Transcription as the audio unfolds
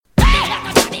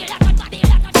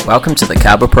Welcome to the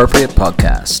Carb-Appropriate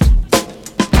podcast.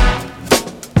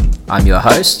 I'm your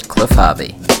host, Cliff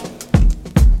Harvey.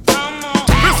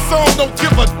 This song don't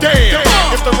give a damn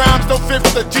if the rhymes don't fit,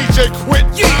 the DJ quit.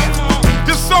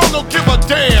 This song don't give a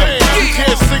damn. You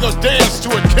can't sing or dance to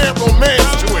it, can't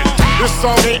romance to it. This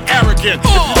song ain't arrogant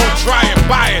if you don't try and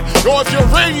buy it, or if your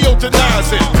radio denies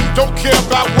it. Don't care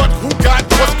about who got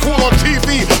what's cool on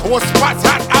TV or what spots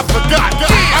hot, I forgot.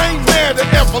 I ain't mad at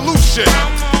evolution,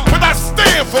 but I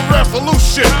stand for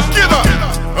revolution. Get up,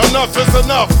 enough is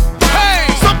enough. Hey,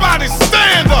 somebody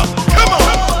stand up, come on.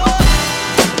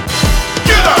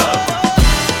 Get up,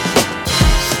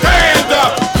 stand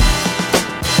up.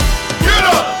 Get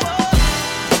up,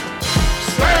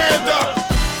 stand up.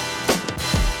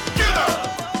 Get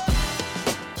up,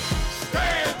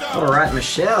 stand up. All right,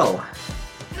 Michelle,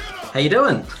 how you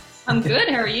doing? I'm good.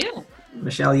 How are you?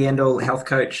 Michelle Yandle, health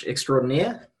coach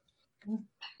extraordinaire.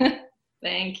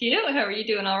 Thank you. How are you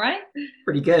doing? All right?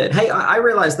 Pretty good. Hey, I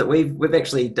realized that we've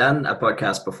actually done a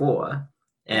podcast before,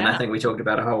 and I think we talked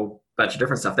about a whole bunch of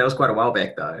different stuff. That was quite a while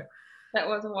back, though. That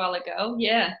was a while ago.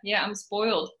 Yeah, I'm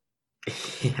spoiled.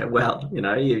 Yeah, well,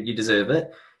 you deserve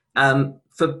it.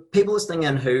 For people listening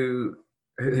in who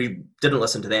didn't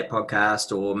listen to that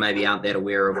podcast or maybe aren't that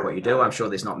aware of what you do, I'm sure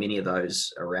there's not many of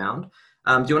those around.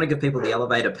 Do you want to give people the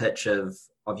elevator pitch of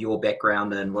your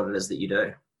background and what it is that you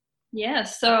do? Yeah,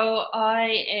 so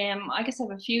I guess I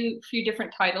have a few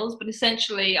different titles, but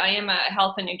essentially I am a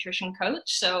health and nutrition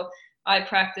coach. So I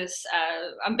practice,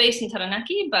 I'm based in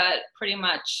Taranaki, but pretty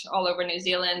much all over New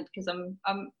Zealand because I'm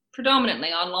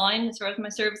predominantly online as far as my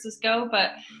services go.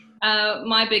 But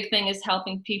my big thing is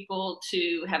helping people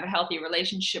to have a healthy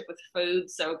relationship with food.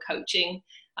 So coaching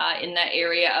in that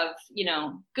area of,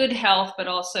 good health, but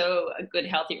also a good,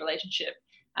 healthy relationship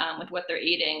with what they're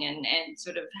eating and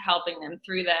sort of helping them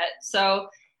through that. So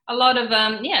a lot of,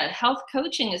 health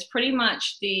coaching is pretty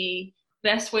much the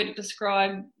best way to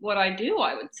describe what I do,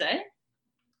 I would say.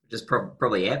 Just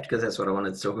probably apt because that's what I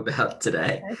wanted to talk about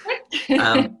today.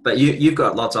 But you've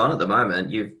got lots on at the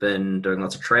moment. You've been doing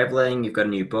lots of traveling. You've got a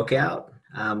new book out.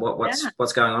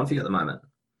 What's going on for you at the moment?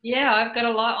 Yeah, I've got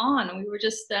a lot on. We were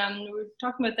just we were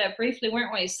talking about that briefly,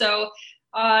 weren't we? So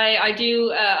I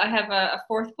have a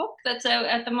fourth book that's out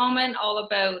at the moment, all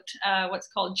about what's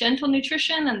called gentle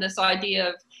nutrition and this idea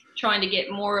of trying to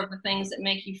get more of the things that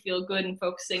make you feel good and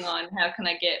focusing on how can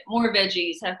I get more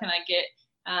veggies, how can I get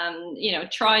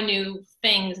try new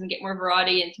things and get more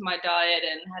variety into my diet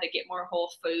and how to get more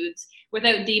whole foods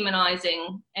without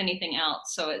demonizing anything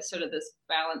else. So it's sort of this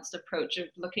balanced approach of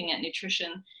looking at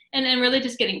nutrition and really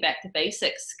just getting back to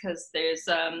basics because there's,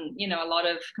 a lot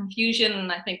of confusion.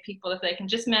 And I think people, if they can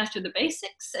just master the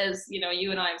basics, as,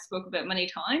 you and I have spoke about many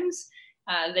times,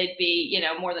 they'd be,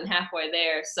 more than halfway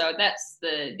there. So that's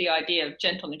the idea of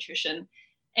gentle nutrition.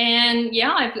 And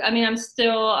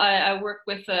I work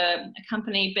with a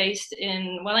company based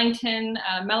in Wellington,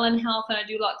 Melon Health, and I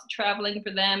do lots of traveling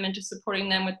for them and just supporting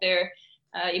them with their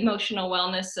emotional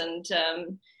wellness and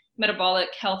metabolic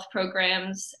health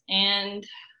programs. And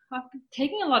I'm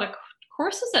taking a lot of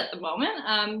courses at the moment.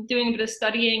 I'm doing a bit of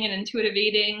studying and intuitive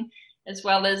eating, as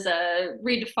well as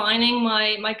redefining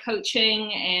my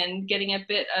coaching and getting a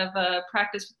bit of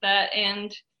practice with that.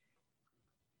 And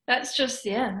that's just,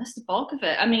 that's the bulk of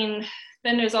it. I mean,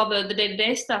 then there's all the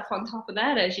day-to-day stuff on top of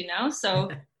that, as you know. So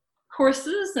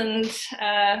courses and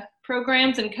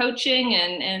programs and coaching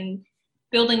and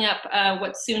building up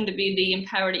what's soon to be the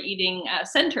Empowered Eating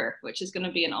Center, which is going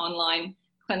to be an online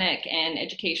clinic and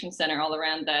education center all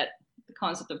around that, the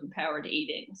concept of empowered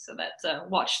eating. So that's a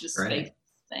watch this space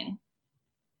thing.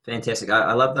 Fantastic.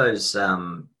 I love those,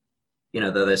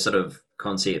 those sort of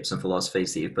concepts and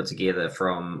philosophies that you've put together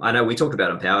from, I know we talked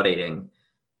about empowered eating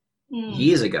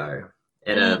years ago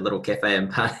at a little cafe in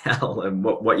Parnell and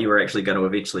what you were actually going to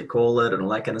eventually call it and all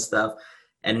that kind of stuff.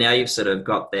 And now you've sort of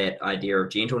got that idea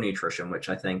of gentle nutrition, which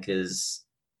I think is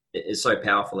so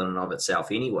powerful in and of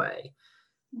itself anyway,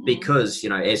 because,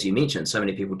 as you mentioned, so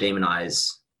many people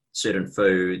demonize certain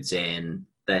foods and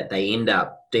that they end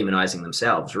up demonizing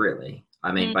themselves, really.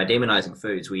 I mean, by demonizing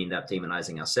foods, we end up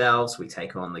demonizing ourselves. We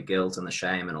take on the guilt and the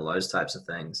shame and all those types of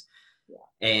things. Yeah.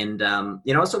 And,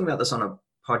 I was talking about this on a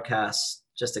podcast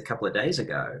just a couple of days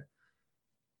ago.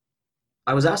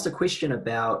 I was asked a question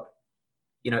about,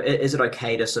 is it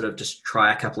okay to sort of just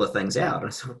try a couple of things out? And I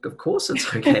said, of course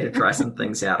it's okay to try some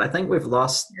things out. I think we've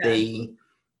lost the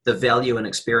value in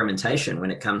experimentation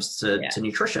when it comes to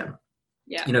nutrition.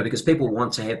 Yeah. Because people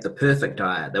want to have the perfect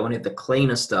diet. They want to have the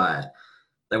cleanest diet.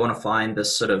 They want to find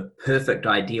this sort of perfect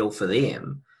ideal for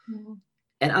them.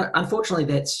 And unfortunately,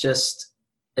 that's just,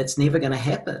 it's never going to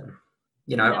happen.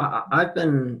 I've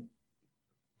been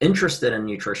interested in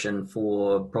nutrition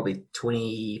for probably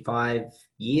 25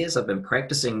 years. I've been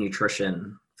practicing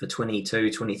nutrition for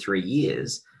 22, 23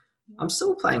 years. I'm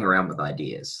still playing around with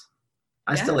ideas.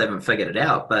 I still haven't figured it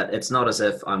out, but it's not as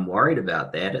if I'm worried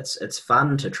about that. It's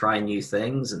fun to try new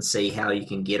things and see how you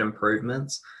can get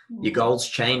improvements. Your goals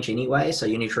change anyway, so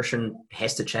your nutrition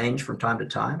has to change from time to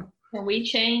time. When we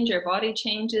change, our body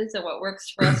changes, and what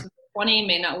works for us when we're 20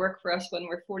 may not work for us when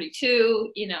we're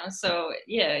 42, you know. So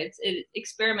yeah,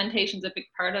 experimentation is a big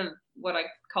part of what I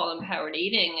call empowered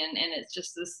eating, and it's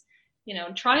just this, you know,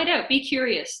 try it out, be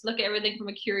curious, look at everything from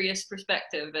a curious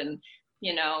perspective, and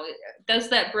you know, does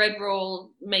that bread roll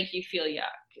make you feel yuck?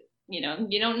 You know,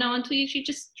 you don't know until you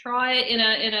just try it in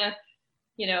a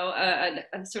you know,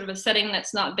 a sort of a setting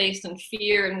that's not based on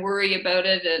fear and worry about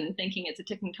it and thinking it's a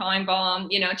ticking time bomb.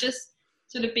 You know, just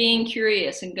sort of being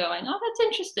curious and going, oh, that's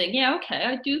interesting. Yeah, okay,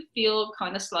 I do feel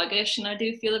kind of sluggish and I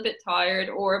do feel a bit tired.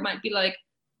 Or it might be like,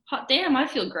 hot damn, I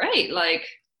feel great. Like,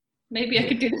 maybe I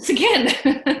could do this again.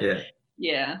 Yeah.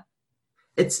 Yeah.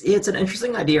 It's an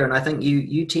interesting idea, and I think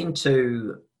you tend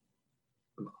to,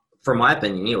 from my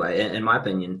opinion anyway, in my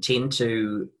opinion, tend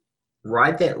to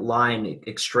ride that line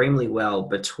extremely well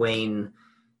between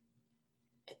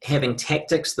having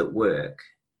tactics that work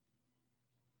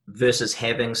versus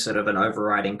having sort of an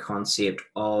overriding concept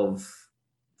of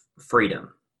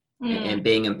freedom and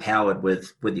being empowered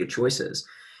with your choices.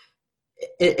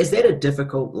 Is that a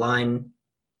difficult line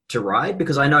to ride?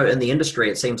 Because I know in the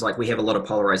industry it seems like we have a lot of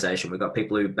polarization. We've got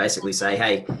people who basically say,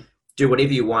 hey, do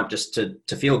whatever you want just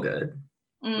to feel good,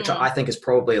 which I think is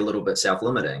probably a little bit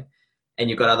self-limiting. And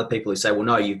you've got other people who say, well,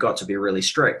 no, you've got to be really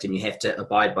strict and you have to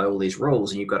abide by all these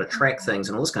rules and you've got to track things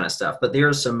and all this kind of stuff. But there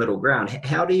is some middle ground.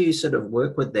 How do you sort of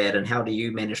work with that, and how do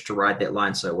you manage to ride that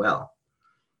line so well?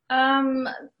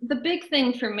 The big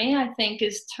thing for me, I think,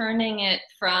 is turning it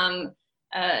from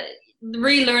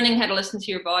relearning how to listen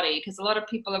to your body, because a lot of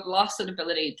people have lost that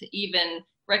ability to even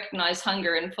recognize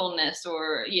hunger and fullness,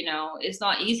 or, you know, it's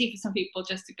not easy for some people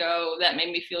just to go, that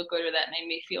made me feel good or that made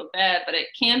me feel bad, but it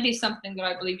can be something that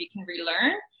I believe you can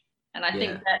relearn. And I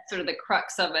think that's sort of the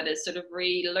crux of it, is sort of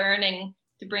relearning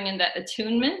to bring in that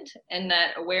attunement and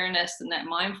that awareness and that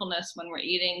mindfulness when we're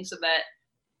eating, so that,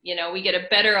 you know, we get a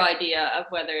better idea of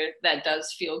whether that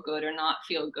does feel good or not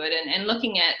feel good, and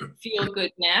looking at feel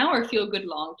good now or feel good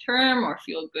long term or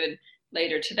feel good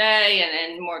later today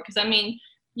and more. Because I mean,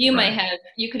 you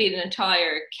could eat an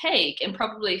entire cake and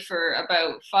probably for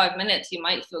about 5 minutes you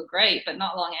might feel great, but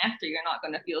not long after you're not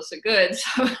going to feel so good.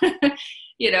 So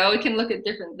you know, we can look at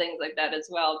different things like that as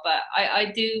well. But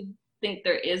I do think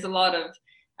there is a lot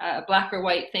of black or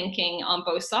white thinking on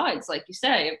both sides, like you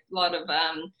say, a lot of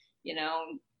you know,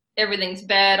 everything's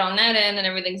bad on that end and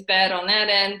everything's bad on that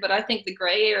end. But I think the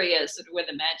gray area is sort of where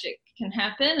the magic can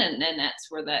happen, and then that's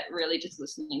where that really just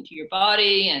listening to your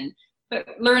body but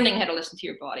learning how to listen to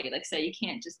your body. Like say, you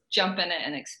can't just jump in it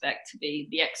and expect to be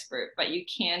the expert, but you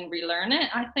can relearn it,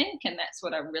 I think. And that's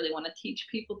what I really want to teach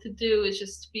people to do, is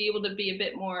just to be able to be a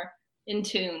bit more in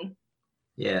tune.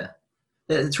 Yeah.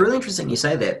 It's really interesting you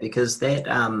say that, because that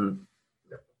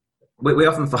we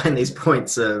often find these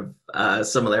points of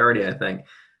similarity, I think.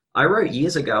 I wrote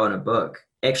years ago in a book,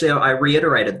 actually I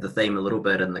reiterated the theme a little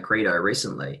bit in the Credo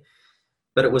recently,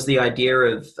 but it was the idea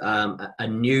of a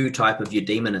new type of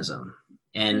eudemonism.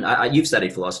 And you've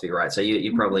studied philosophy, right? So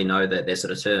you probably know that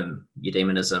sort of term,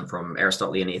 eudemonism, from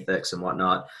Aristotelian ethics and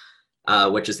whatnot,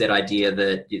 which is that idea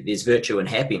that there's virtue and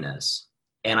happiness.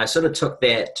 And I sort of took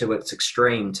that to its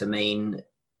extreme to mean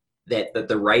that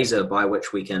the razor by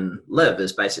which we can live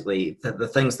is basically the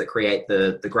things that create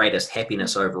the greatest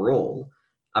happiness overall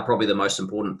are probably the most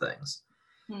important things.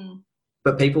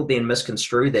 But people then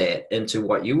misconstrue that into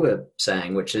what you were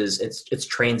saying, which is it's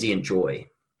transient joy.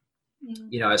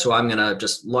 You know, so I'm going to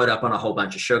just load up on a whole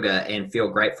bunch of sugar and feel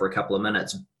great for a couple of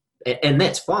minutes. And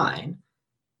that's fine,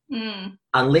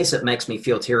 unless it makes me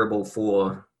feel terrible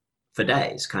for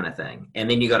days, kind of thing. And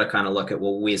then you got to kind of look at,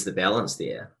 well, where's the balance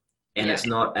there? And it's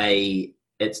not in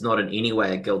any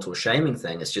way a guilt or shaming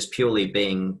thing. It's just purely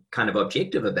being kind of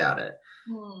objective about it.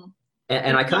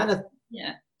 And I kind of,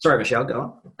 sorry, Michelle, go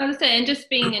on. I was saying,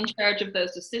 just being in charge of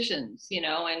those decisions, you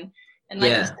know, and like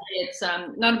you say, it's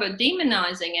not about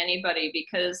demonizing anybody,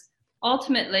 because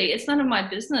ultimately it's none of my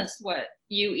business what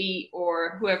you eat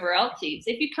or whoever else eats.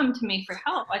 If you come to me for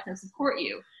help, I can support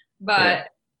you. But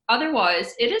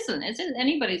otherwise, it's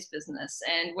anybody's business.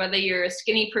 And whether you're a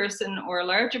skinny person or a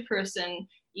larger person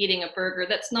eating a burger,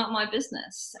 that's not my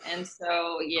business. And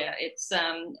so, it's,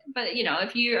 but you know,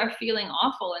 if you are feeling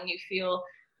awful and you feel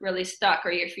really stuck,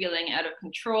 or you're feeling out of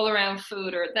control around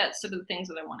food, or that's sort of the things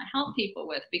that I want to help people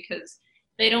with, because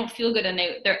they don't feel good and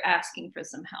they're asking for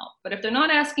some help. But if they're not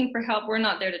asking for help, we're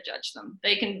not there to judge them.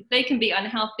 They can be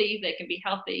unhealthy, they can be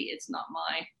healthy. It's not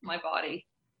my body.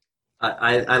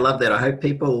 I love that. I hope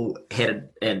people had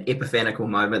an epiphanical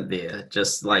moment there,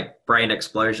 just like brain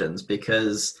explosions,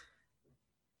 because,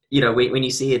 you know, when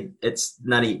you see it's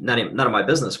none of my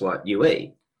business what you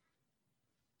eat.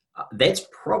 That's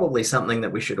probably something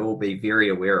that we should all be very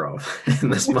aware of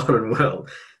in this modern world,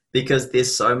 because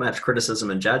there's so much criticism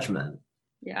and judgment.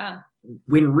 Yeah.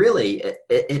 When really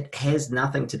it has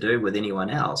nothing to do with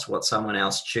anyone else, what someone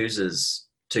else chooses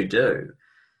to do.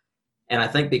 And I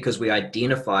think because we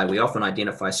often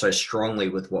identify so strongly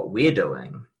with what we're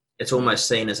doing, it's almost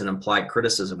seen as an implied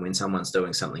criticism when someone's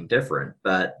doing something different.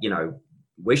 But, you know,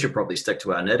 we should probably stick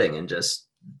to our knitting and just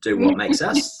do what makes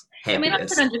us happiest. I mean, I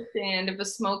can understand if a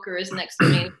smoker is next to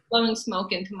me blowing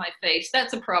smoke into my face.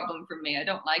 That's a problem for me. I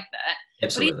don't like that.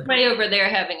 Absolutely. But he's way over there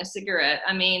having a cigarette.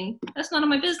 I mean, that's none of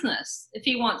my business. If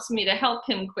he wants me to help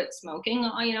him quit smoking,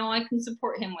 I can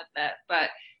support him with that. But,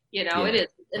 you know, It is.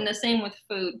 And the same with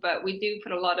food. But we do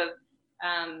put a lot of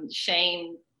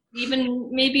shame, even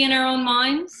maybe in our own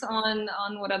minds, on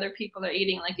what other people are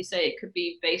eating. Like you say, it could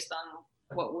be based on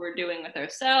what we're doing with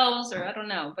ourselves, or I don't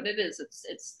know. But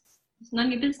it's none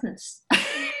of your business.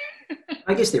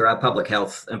 I guess there are public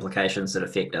health implications that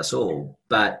affect us all,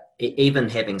 but even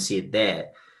having said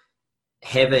that,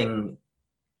 having,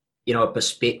 you know, a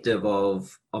perspective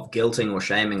of guilting or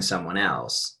shaming someone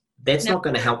else, that's not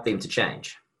going to help them to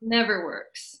change. Never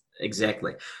works.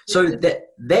 Exactly. So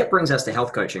that brings us to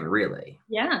health coaching, really.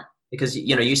 Yeah. Because,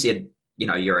 you know, you said, you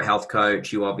know, you're a health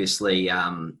coach. You obviously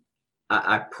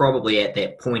are probably at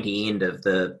that pointy end of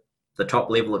the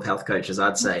top level of health coaches,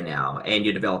 I'd say now, and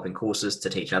you're developing courses to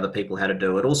teach other people how to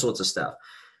do it, all sorts of stuff.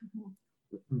 Mm-hmm.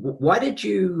 Why did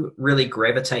you really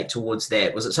gravitate towards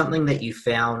that? Was it something that you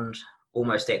found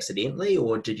almost accidentally,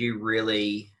 or did you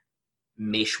really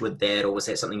mesh with that, or was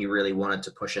that something you really wanted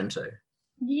to push into?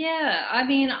 Yeah, I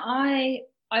mean,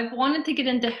 I've wanted to get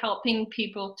into helping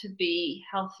people to be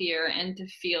healthier and to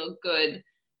feel good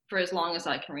for as long as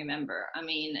I can remember. I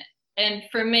mean, and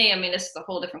for me, I mean, this is a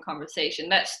whole different conversation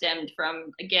that stemmed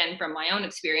from my own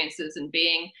experiences and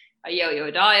being a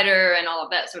yo-yo dieter and all of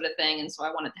that sort of thing. And so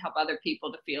I wanted to help other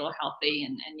people to feel healthy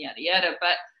and yada, yada.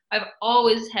 But I've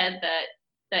always had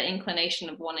that inclination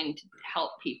of wanting to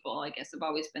help people. I guess I've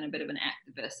always been a bit of an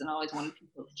activist and always wanted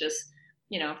people to just,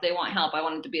 you know, if they want help, I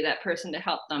wanted to be that person to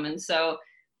help them. And so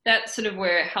that's sort of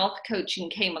where health coaching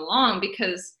came along,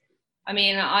 because I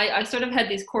mean, I sort of had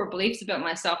these core beliefs about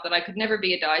myself that I could never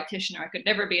be a dietitian or I could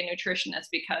never be a nutritionist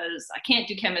because I can't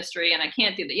do chemistry and I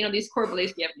can't do these core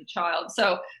beliefs you have as a child.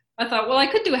 So I thought, well, I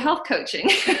could do a health coaching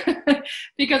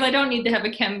because I don't need to have a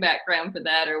chem background for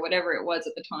that or whatever it was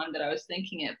at the time that I was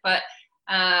thinking it. But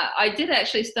I did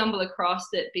actually stumble across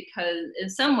it because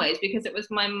it was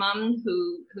my mom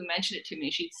who mentioned it to me.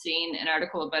 She'd seen an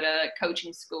article about a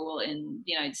coaching school in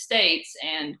the United States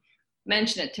and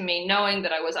mentioned it to me, knowing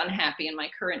that I was unhappy in my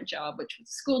current job, which was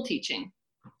school teaching.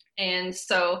 And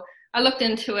so I looked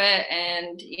into it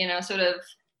and, you know, sort of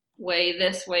way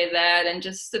this, way that, and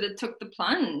just sort of took the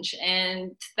plunge.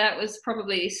 And that was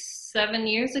probably 7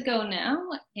 years ago now.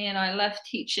 And I left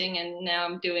teaching and now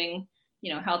I'm doing,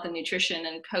 you know, health and nutrition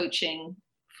and coaching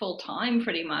full time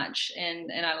pretty much.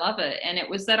 And I love it. And it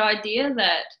was that idea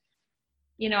that,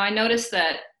 you know, I noticed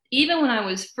that even when I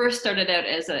was first started out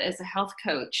as a health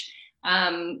coach,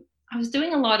 I was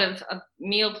doing a lot of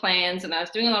meal plans and I was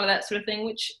doing a lot of that sort of thing,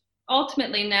 which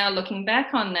ultimately now looking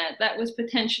back on that was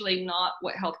potentially not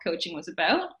what health coaching was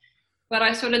about. But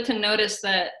I started to notice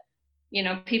that, you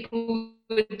know, people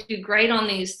would do great on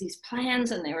these plans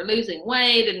and they were losing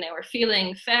weight and they were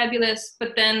feeling fabulous,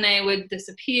 but then they would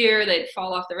disappear, they'd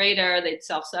fall off the radar, they'd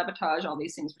self-sabotage, all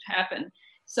these things would happen.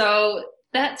 So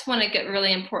that's when it got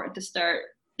really important to start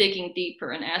digging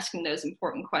deeper and asking those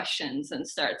important questions and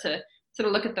start to sort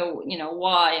of look at the, you know,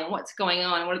 why and what's going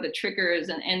on, what are the triggers,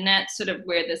 and that's sort of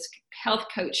where this health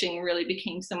coaching really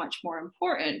became so much more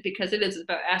important, because it is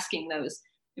about asking those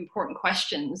important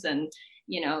questions and,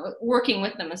 you know, working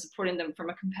with them and supporting them from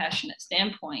a compassionate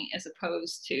standpoint, as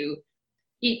opposed to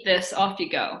eat this, off you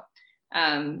go,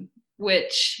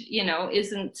 which, you know,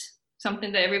 isn't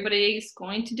something that everybody's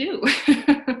going to do.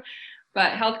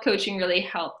 But health coaching really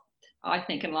helped, I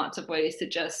think, in lots of ways to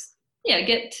just,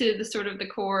 get to the sort of the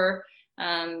core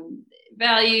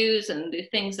values and the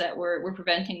things that were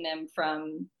preventing them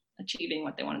from achieving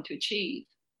what they wanted to achieve.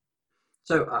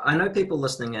 So I know people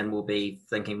listening in will be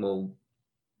thinking, well,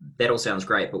 that all sounds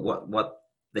great, but what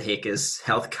the heck is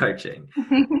health coaching?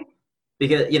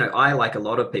 Because, you know, I, like a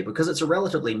lot of people, because it's a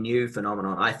relatively new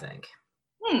phenomenon, I think.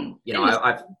 You know,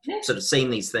 I've sort of seen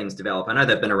these things develop. I know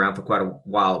they've been around for quite a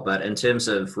while, but in terms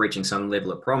of reaching some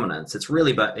level of prominence, it's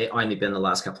really only been the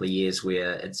last couple of years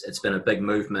where it's been a big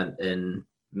movement in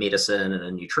medicine and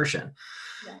in nutrition.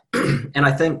 Yeah. And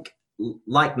I think,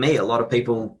 like me, a lot of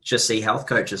people just see health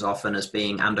coaches often as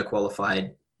being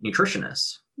underqualified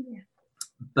nutritionists. Yeah.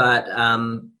 But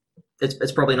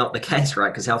it's probably not the case, right?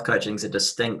 Because health coaching is a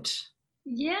distinct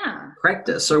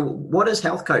practice. So what is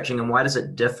health coaching, and why does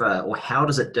it differ, or how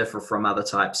does it differ from other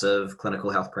types of clinical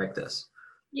health practice?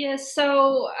 Yes.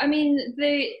 So, I mean,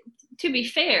 to be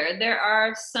fair, there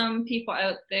are some people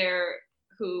out there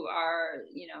who are,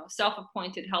 you know,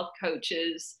 self-appointed health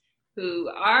coaches who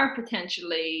are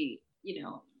potentially, you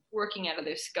know, working out of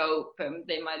their scope.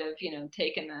 They might have, you know,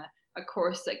 taken a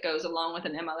course that goes along with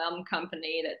an MLM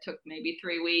company that took maybe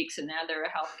 3 weeks, and now they're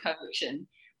a health coach. And,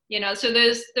 you know, so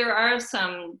there are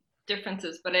some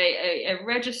differences, but a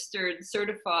registered,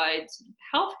 certified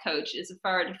health coach is a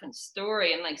far different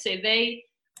story. And like say,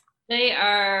 they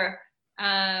are,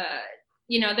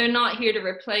 you know, they're not here to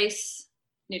replace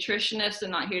nutritionists. They're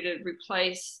not here to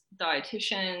replace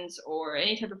dietitians or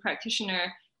any type of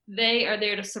practitioner. They are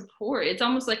there to support. It's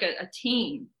almost like a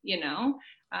team, you know.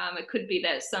 It could be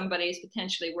that somebody's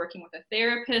potentially working with a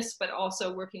therapist, but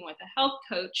also working with a health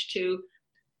coach to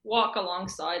walk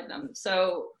alongside them.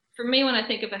 So for me, when I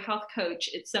think of a health coach,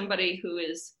 it's somebody who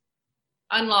is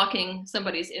unlocking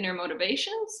somebody's inner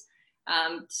motivations,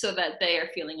 so that they are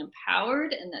feeling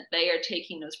empowered and that they are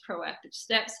taking those proactive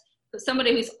steps, but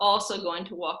somebody who's also going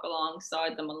to walk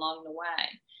alongside them along the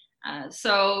way.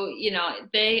 So, you know,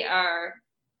 they are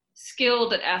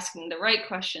skilled at asking the right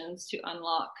questions to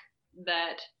unlock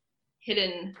that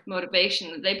hidden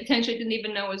motivation that they potentially didn't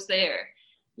even know was there,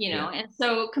 you know. And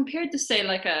so compared to say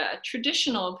like a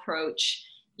traditional approach,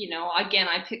 you know, again,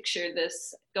 I picture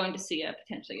this going to see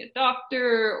potentially a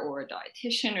doctor or a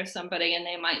dietitian or somebody, and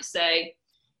they might say,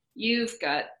 you've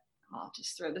got, I'll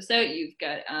just throw this out, you've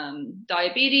got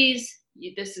diabetes,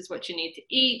 this is what you need to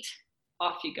eat,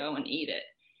 off you go and eat it.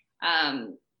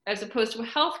 As opposed to a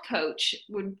health coach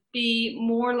would be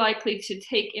more likely to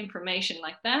take information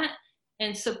like that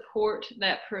and support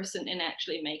that person in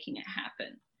actually making it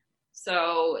happen.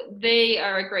 So they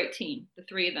are a great team, the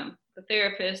three of them. The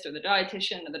therapist or the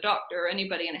dietitian or the doctor or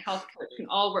anybody in a health coach can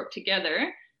all work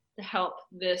together to help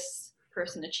this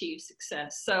person achieve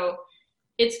success. So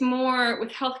it's more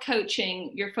with health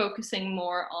coaching, you're focusing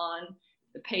more on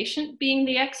the patient being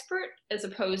the expert as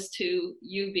opposed to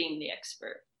you being the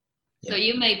expert. So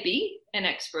you may be an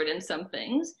expert in some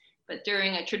things, but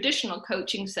during a traditional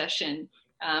coaching session,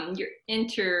 you're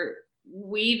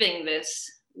interweaving this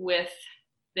with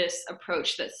this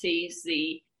approach that sees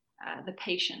the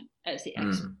patient as the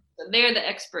expert. So they're the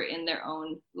expert in their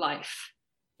own life.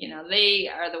 You know, they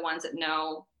are the ones that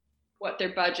know what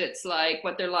their budget's like,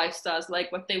 what their lifestyle's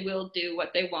like, what they will do,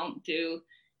 what they won't do,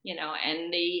 you know,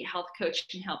 and the health coach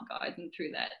can help guide them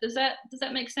through that. Does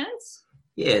that make sense?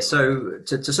 Yeah. So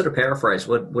to sort of paraphrase,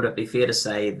 would it be fair to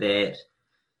say that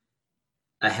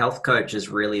a health coach is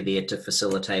really there to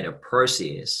facilitate a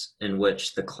process in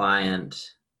which the client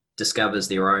discovers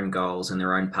their own goals and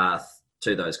their own path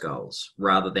to those goals,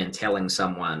 rather than telling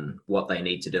someone what they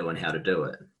need to do and how to do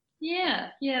it? Yeah.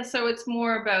 So it's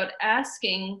more about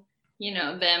asking, you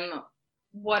know, them,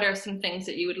 what are some things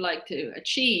that you would like to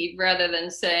achieve, rather than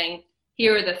saying,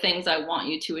 here are the things I want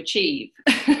you to achieve.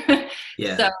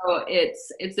 So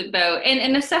it's about,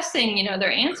 and assessing, you know,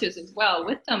 their answers as well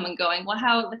with them and going,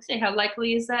 well, let's say, how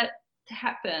likely is that to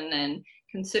happen? And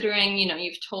considering, you know,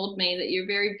 you've told me that you're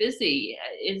very busy.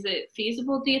 Is it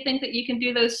feasible? Do you think that you can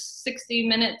do those 60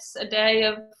 minutes a day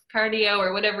of cardio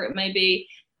or whatever it may be?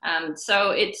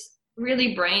 So it's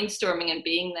really brainstorming and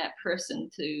being that person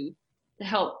to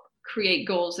help create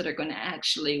goals that are going to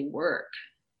actually work,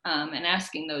 and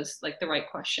asking those, like, the right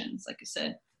questions, like I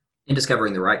said. And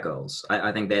discovering the right goals.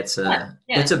 I think that's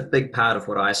a big part of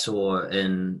what I saw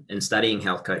in studying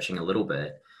health coaching a little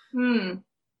bit.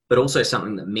 But also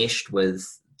something that meshed with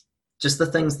just the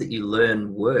things that you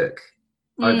learn work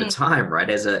over time, right?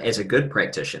 As a good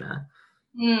practitioner,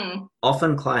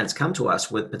 often clients come to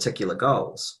us with particular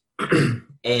goals.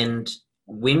 And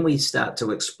when we start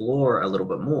to explore a little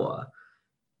bit more,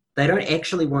 they don't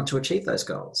actually want to achieve those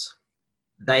goals.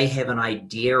 They have an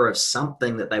idea of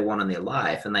something that they want in their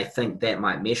life, and they think that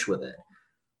might mesh with it.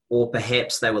 Or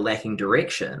perhaps they were lacking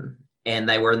direction, and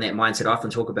they were in that mindset. I often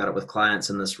talk about it with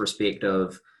clients in this respect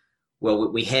of,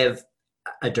 well, we have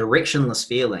a directionless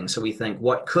feeling, so we think,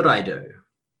 what could I do?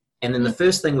 And then the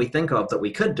first thing we think of that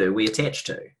we could do, we attach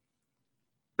to.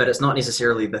 But it's not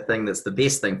necessarily the thing that's the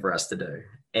best thing for us to do.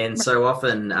 And so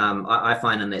often I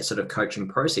find in that sort of coaching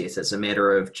process, it's a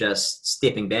matter of just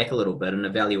stepping back a little bit and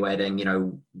evaluating,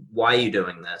 why are you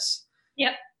doing this?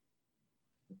 Yep.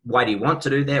 Why do you want to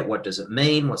do that? What does it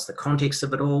mean? What's the context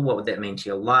of it all? What would that mean to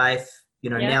your life?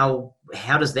 Now,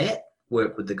 how does that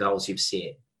work with the goals you've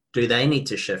set? Do they need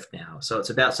to shift now? So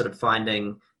it's about sort of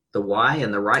finding the why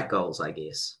and the right goals, I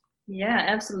guess. Yeah,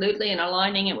 absolutely. And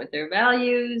aligning it with their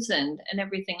values and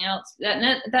everything else.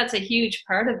 That's a huge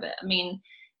part of it. I mean,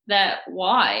 that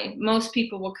why most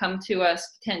people will come to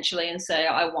us potentially and say,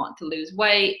 I want to lose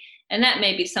weight. And that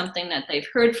may be something that they've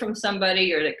heard from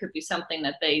somebody, or it could be something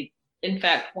that they in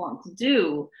fact want to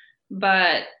do.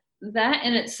 But that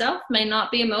in itself may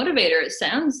not be a motivator. It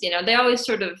sounds, they always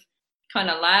sort of kind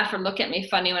of laugh or look at me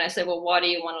funny when I say, well, why do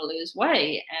you want to lose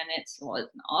weight? And it's, well, it's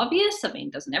obvious. I mean,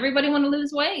 doesn't everybody want to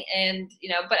lose weight? And,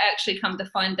 but actually come to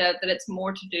find out that it's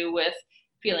more to do with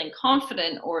feeling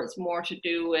confident, or it's more to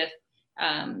do with,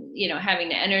 having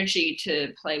the energy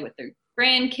to play with their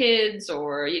grandkids,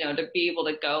 or, to be able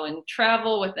to go and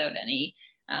travel without any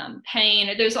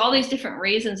pain. There's all these different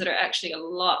reasons that are actually a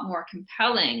lot more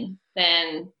compelling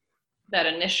than that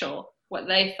initial, what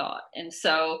they thought. And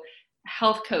so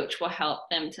health coach will help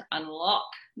them to unlock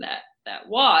that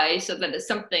why, so that it's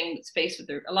something that's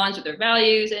aligns with their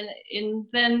values, and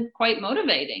then quite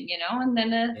motivating, and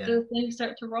then the things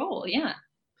start to roll. Yeah.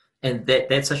 And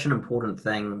that's such an important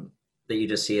thing that you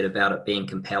just said about it being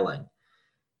compelling.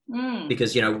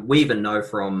 Because, we even know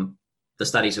from the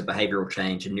studies of behavioral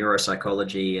change and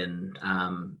neuropsychology and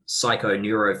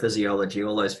psychoneurophysiology,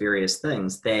 all those various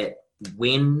things, that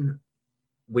when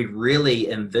we really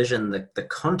envision the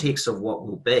context of what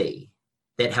will be,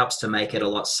 that helps to make it a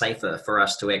lot safer for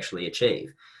us to actually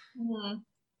achieve.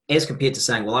 As compared to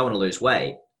saying, well, I want to lose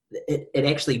weight, it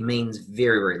actually means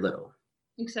very, very little.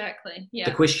 Exactly. Yeah.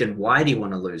 The question, why do you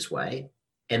want to lose weight?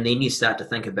 And then you start to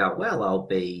think about, well, I'll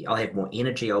have more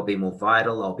energy, I'll be more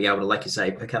vital, I'll be able to, like you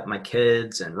say, pick up my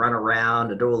kids and run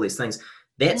around and do all these things.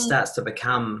 That starts to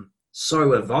become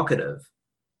so evocative.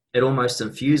 It almost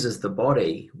infuses the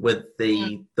body with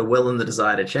the will and the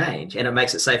desire to change, and it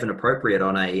makes it safe and appropriate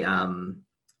on a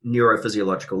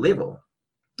neurophysiological level.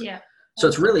 Yeah. So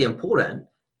it's really important.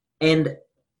 And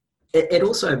it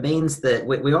also means that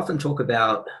we often talk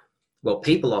about, well,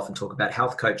 people often talk about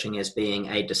health coaching as being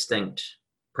a distinct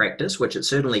practice, which it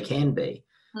certainly can be.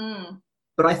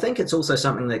 But I think it's also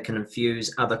something that can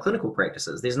infuse other clinical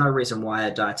practices. There's no reason why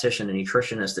a dietitian, a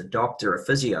nutritionist, a doctor, a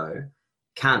physio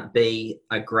can't be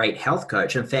a great health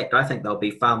coach. In fact, I think they'll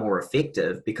be far more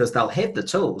effective because they'll have the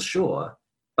tools, sure,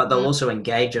 but they'll also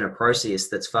engage in a process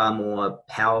that's far more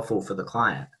powerful for the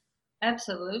client.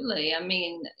 Absolutely. I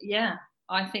mean, yeah,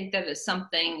 I think that is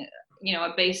something, a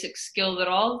basic skill that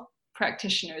all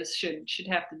practitioners should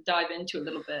have to dive into a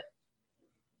little bit.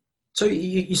 So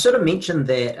you sort of mentioned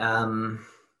that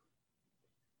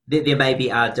there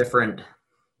maybe are different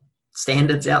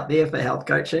standards out there for health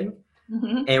coaching.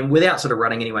 And without sort of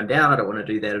running anyone down, I don't want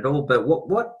to do that at all. But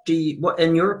what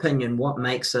in your opinion, what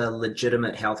makes a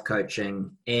legitimate health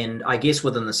coaching? And I guess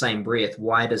within the same breath,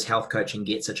 why does health coaching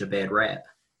get such a bad rap?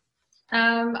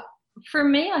 For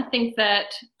me, I think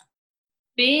that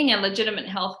being a legitimate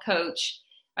health coach,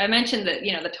 I mentioned that,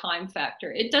 the time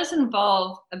factor, it does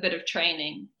involve a bit of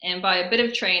training. And by a bit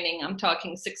of training, I'm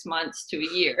talking 6 months to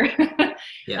a year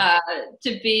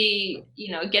to be,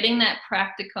 getting that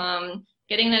practicum,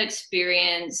 getting that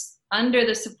experience under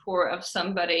the support of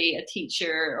somebody, a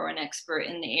teacher or an expert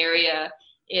in the area.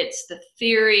 It's the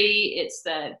theory, it's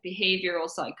that behavioral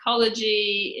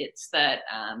psychology, it's that,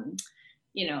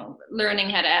 learning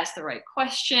how to ask the right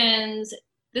questions.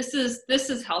 This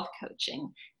is health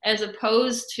coaching, as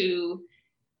opposed to,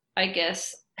 I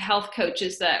guess, health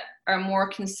coaches that are more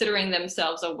considering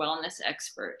themselves a wellness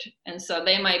expert. And so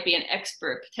they might be an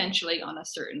expert potentially on a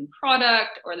certain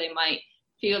product, or they might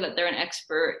feel that they're an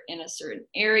expert in a certain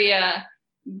area,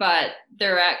 but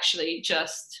they're actually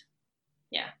just,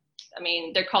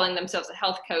 they're calling themselves a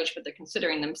health coach, but they're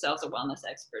considering themselves a wellness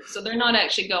expert. So they're not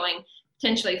actually going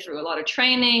potentially through a lot of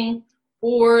training,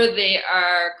 or they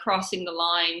are crossing the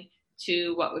line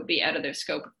to what would be out of their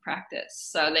scope of practice.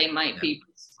 So they might be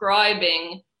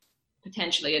prescribing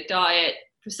potentially a diet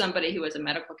for somebody who has a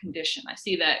medical condition. I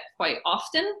see that quite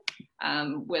often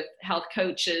with health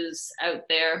coaches out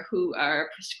there who are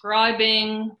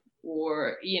prescribing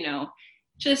or,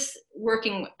 just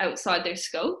working outside their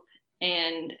scope.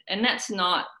 And that's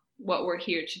not what we're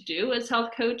here to do as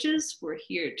health coaches. We're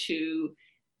here to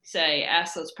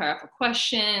ask those powerful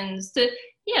questions, to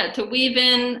weave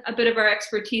in a bit of our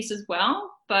expertise as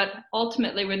well. But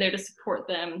ultimately, we're there to support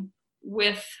them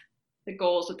with the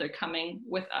goals that they're coming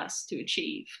with us to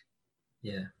achieve.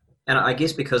 Yeah. And I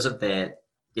guess because of that,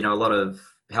 a lot of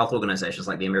health organizations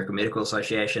like the American Medical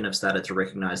Association have started to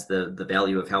recognize the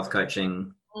value of health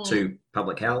coaching to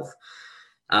public health.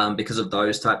 Because of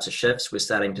those types of shifts, we're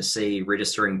starting to see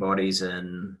registering bodies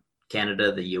in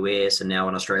Canada, the US, and now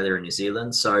in Australia and New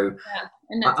Zealand. So, yeah,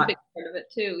 and that's a big part of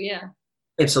it too. Yeah,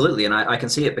 absolutely. And I can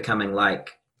see it becoming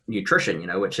like nutrition,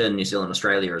 which in New Zealand,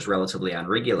 Australia is relatively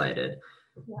unregulated.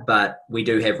 Yeah. But we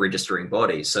do have registering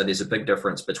bodies. So there's a big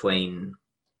difference between,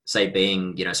 say,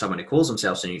 being, someone who calls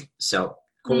themselves a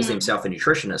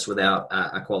nutritionist without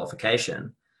a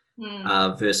qualification,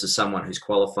 versus someone who's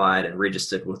qualified and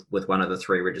registered with one of the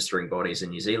 3 registering bodies in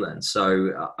New Zealand.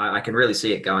 So I can really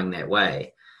see it going that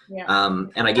way. Yeah.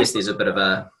 And I guess there's a bit of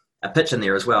a pitch in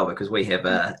there as well, because we have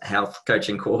a health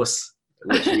coaching course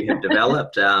which you have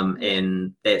developed,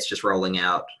 and that's just rolling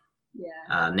out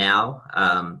now,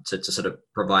 to sort of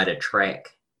provide a track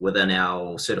within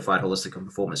our certified holistic and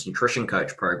performance nutrition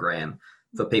coach program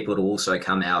for people to also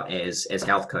come out as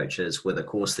health coaches with a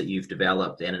course that you've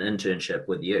developed and an internship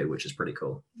with you, which is pretty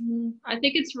cool. I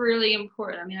think it's really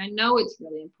important. I mean, I know it's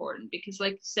really important because,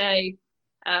 like you say,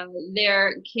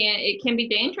 it can be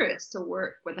dangerous to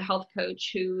work with a health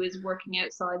coach who is working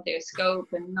outside their scope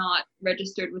and not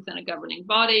registered within a governing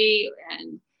body.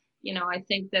 And, I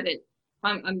think that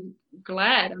I'm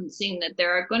glad I'm seeing that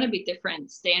there are going to be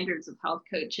different standards of health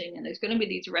coaching, and there's going to be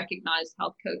these recognized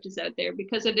health coaches out there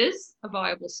because it is a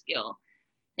viable skill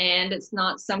and it's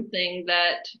not something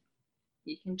that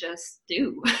you can just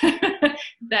do.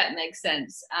 That makes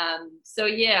sense. So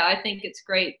yeah, I think it's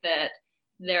great that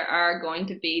there are going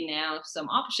to be now some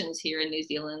options here in New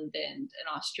Zealand and in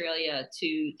Australia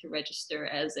to register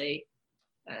as a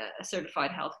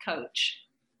certified health coach.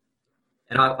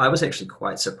 And I was actually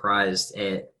quite surprised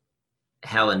at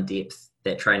how in-depth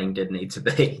that training did need to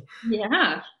be.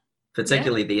 Yeah.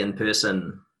 Particularly the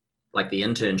in-person, like the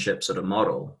internship sort of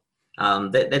model.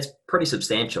 That's pretty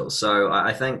substantial. So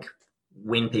I think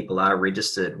when people are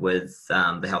registered with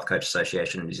the Health Coach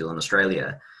Association in New Zealand,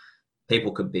 Australia,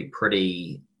 people could be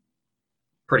pretty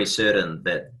certain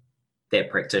that that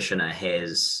practitioner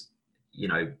has,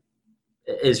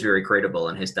 is very credible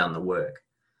and has done the work.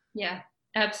 Yeah.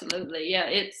 Absolutely. Yeah.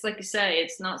 It's like you say,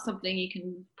 it's not something you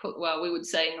can put, we would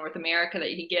say in North America that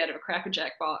you can get out of a Cracker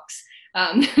Jack box.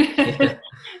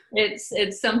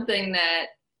 It's something that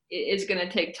is going to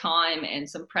take time and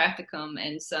some practicum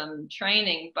and some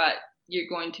training, but you're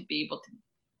going to be able to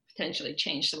potentially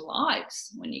change some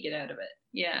lives when you get out of it.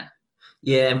 Yeah.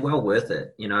 Yeah. And well worth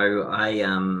it.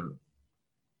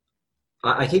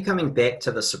 I keep coming back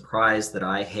to the surprise that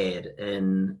I had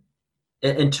in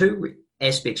 2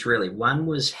 aspects, really. One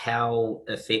was how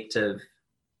effective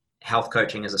health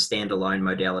coaching as a standalone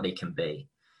modality can be,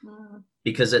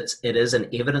 because it is an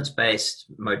evidence-based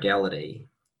modality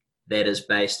that is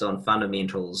based on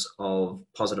fundamentals of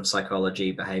positive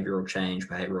psychology, behavioral change,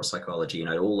 behavioral psychology,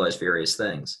 all those various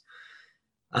things.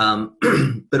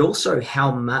 But also how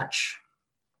much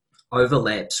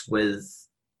overlaps with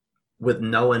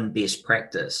known best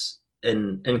practice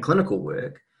in clinical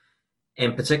work,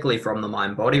 and particularly from the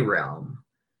mind-body realm,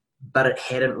 but it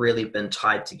hadn't really been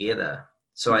tied together.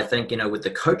 So I think, with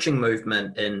the coaching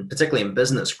movement, particularly in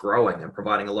business, growing and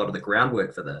providing a lot of the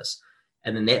groundwork for this,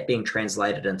 and then that being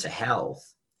translated into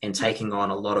health and taking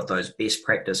on a lot of those best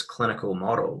practice clinical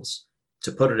models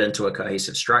to put it into a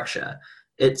cohesive structure,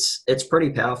 it's pretty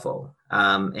powerful.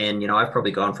 And, I've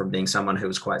probably gone from being someone who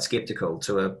was quite skeptical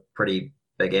to a pretty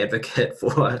big advocate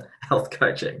for health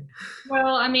coaching.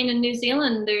 Well, I mean, in New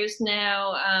Zealand, there's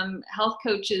now health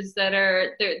coaches that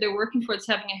they're working towards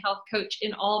having a health coach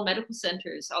in all medical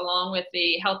centers, along with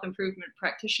the health improvement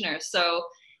practitioner. So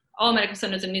all medical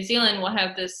centers in New Zealand will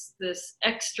have this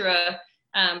extra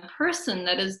person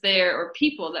that is there, or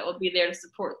people that will be there to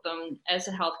support them as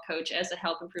a health coach, as a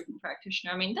health improvement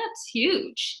practitioner. I mean, that's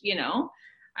huge,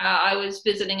 I was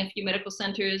visiting a few medical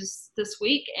centers this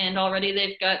week, and already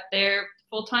they've got their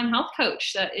full-time health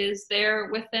coach that is there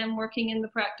with them working in the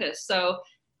practice. So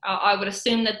I would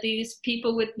assume that these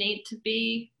people would need to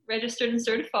be registered and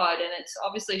certified, and it's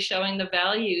obviously showing the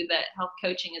value that health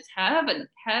coaching is have and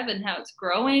how it's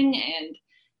growing. And,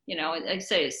 like I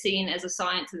say, it's seen as a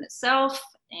science in itself.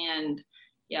 And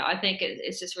yeah, I think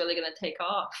it's just really going to take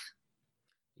off.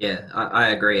 Yeah, I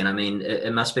agree. And I mean,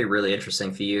 it must be really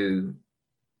interesting for you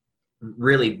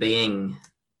really being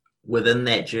within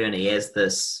that journey as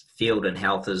this field in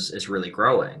health is really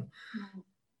growing. Mm-hmm.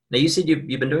 Now, you said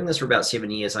you've been doing this for about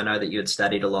 7 years. I know that you had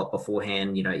studied a lot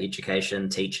beforehand, education,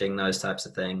 teaching, those types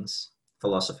of things,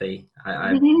 philosophy.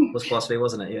 I was philosophy,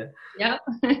 wasn't it? Yeah.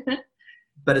 Yeah.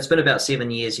 But it's been about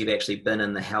 7 years you've actually been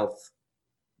in the health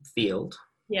field.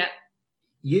 Yeah.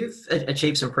 you've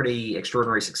achieved some pretty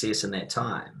extraordinary success in that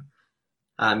time.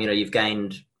 You've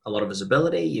gained a lot of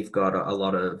visibility. You've got a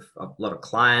lot of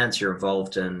clients. You're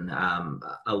involved in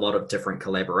a lot of different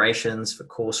collaborations for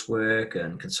coursework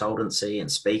and consultancy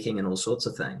and speaking and all sorts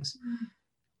of things.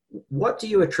 What do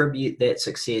you attribute that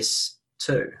success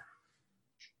to?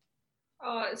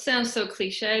 Oh, it sounds so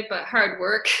cliche, but hard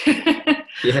work.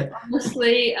 Yeah.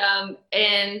 Honestly,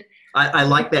 and I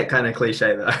like that kind of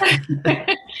cliche though.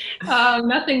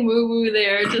 nothing woo-woo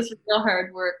there, just real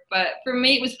hard work. But for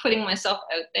me, it was putting myself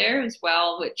out there as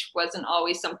well, which wasn't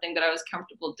always something that I was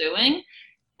comfortable doing.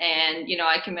 And,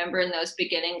 I can remember in those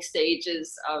beginning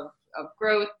stages of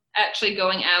growth, actually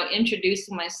going out,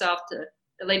 introducing myself to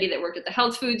the lady that worked at the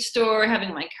health food store,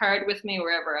 having my card with me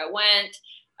wherever I went.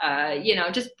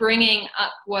 Just bringing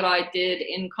up what I did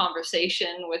in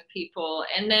conversation with people.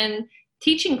 And then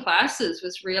teaching classes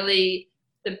was really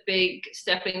the big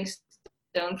stepping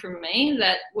stone for me.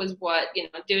 That was what,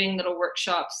 doing little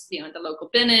workshops, the local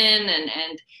bin-in,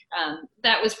 and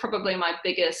that was probably my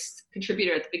biggest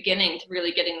contributor at the beginning to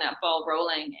really getting that ball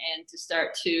rolling and to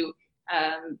start to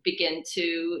begin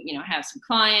to, have some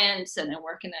clients and then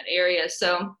work in that area.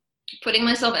 So putting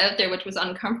myself out there, which was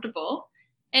uncomfortable,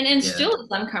 and still is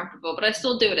uncomfortable, but I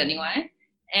still do it anyway.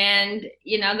 And,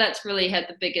 that's really had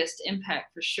the biggest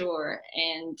impact for sure.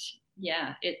 And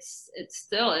yeah, it's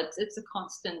a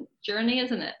constant journey,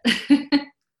 isn't it?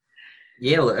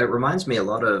 Yeah, well, it reminds me a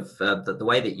lot of the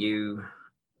way that you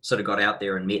sort of got out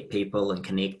there and met people and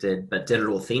connected, but did it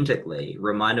authentically.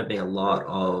 Reminded me a lot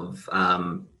of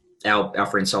our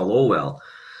friend Sol Orwell.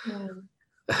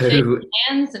 Shaking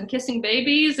hands and kissing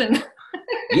babies and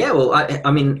yeah, well,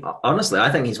 I mean, honestly, I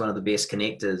think he's one of the best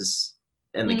connectors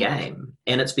in the game,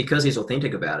 and it's because he's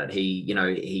authentic about it.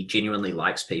 He genuinely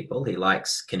likes people. He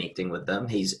likes connecting with them.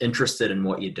 He's interested in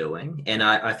what you're doing, and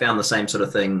I found the same sort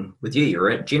of thing with you.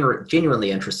 You're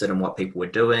genuinely interested in what people were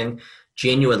doing,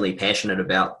 genuinely passionate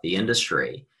about the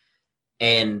industry,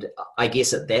 and I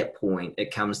guess at that point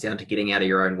it comes down to getting out of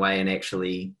your own way and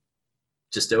actually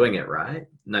just doing it, right?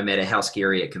 No matter how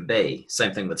scary it can be.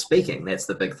 Same thing with speaking. That's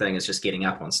the big thing, is just getting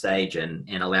up on stage and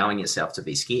allowing yourself to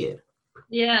be scared.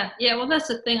 Yeah. Well, that's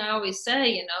the thing I always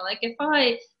say, like if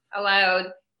I allowed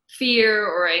fear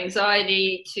or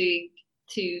anxiety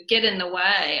to get in the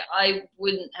way, I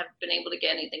wouldn't have been able to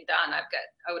get anything done.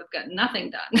 I would have gotten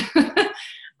nothing done. Yeah.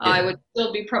 I would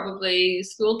still be probably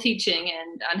school teaching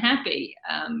and unhappy.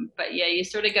 But yeah, you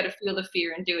sort of got to feel the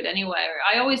fear and do it anyway.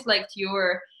 I always liked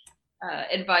your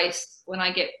advice. When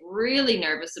I get really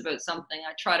nervous about something,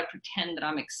 I try to pretend that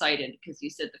I'm excited, because you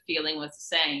said the feeling was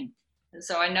the same. And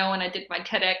so I know when I did my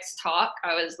TEDx talk,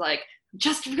 I was like, I'm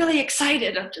just really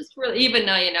excited. I'm just really, even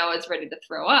though, I was ready to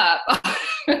throw up.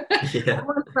 Yeah. I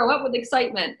want to throw up with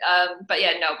excitement. But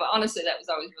honestly, that was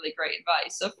always really great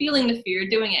advice. So feeling the fear,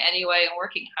 doing it anyway, and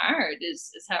working hard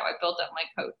is how I built up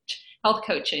my health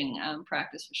coaching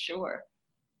practice for sure.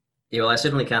 Yeah, well, I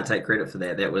certainly can't take credit for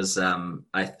that. That was,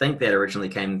 I think that originally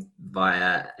came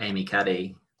via Amy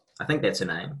Cuddy. I think that's her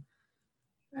name,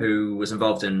 who was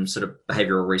involved in sort of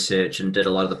behavioral research and did a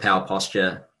lot of the power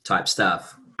posture type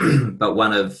stuff. But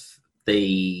one of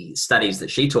the studies that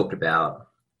she talked about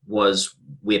was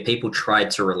where people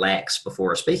tried to relax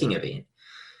before a speaking event,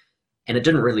 and it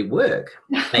didn't really work.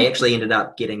 They actually ended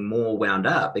up getting more wound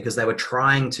up because they were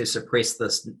trying to suppress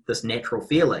this natural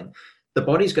feeling. The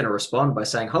body's going to respond by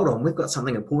saying, hold on, we've got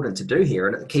something important to do here.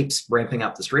 And it keeps ramping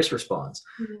up the stress response.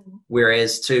 Mm-hmm.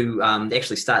 Whereas to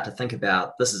actually start to think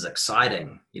about, this is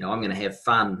exciting, I'm going to have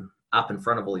fun up in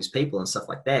front of all these people and stuff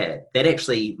like that, that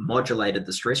actually modulated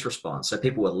the stress response. So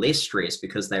people were less stressed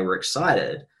because they were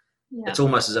excited. Yeah. It's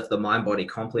almost as if the mind-body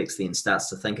complex then starts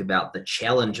to think about the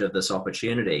challenge of this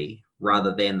opportunity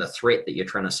rather than the threat that you're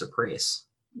trying to suppress.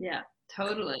 Yeah,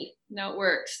 totally. No, it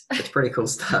works. It's pretty cool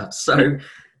stuff. So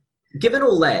given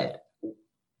all that,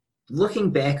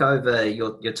 looking back over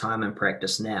your time in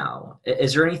practice now,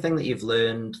 is there anything that you've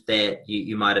learned that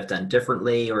you might have done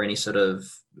differently, or any sort of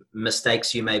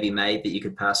mistakes you maybe made that you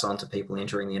could pass on to people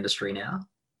entering the industry now?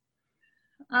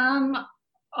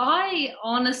 I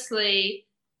honestly,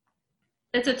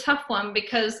 it's a tough one,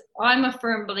 because I'm a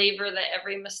firm believer that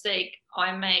every mistake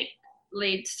I make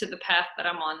leads to the path that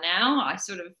I'm on now. I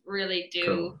sort of really do.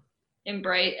 Cool.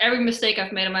 Embrace every mistake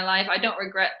I've made in my life. I don't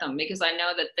regret them, because I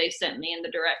know that they sent me in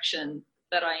the direction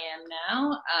that I am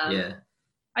now.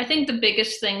 I think the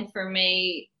biggest thing for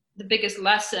me, the biggest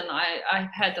lesson I've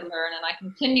had to learn, and I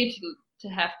continue to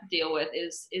have to deal with,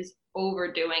 is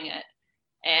overdoing it,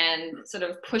 and sort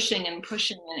of pushing and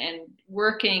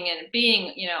working and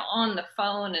being, on the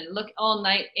phone and look all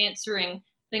night answering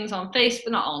things on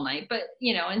Facebook, not all night, but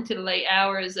into the late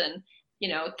hours, and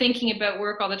thinking about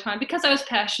work all the time because I was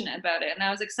passionate about it and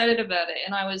I was excited about it.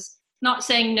 And I was not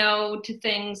saying no to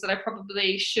things that I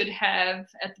probably should have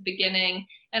at the beginning.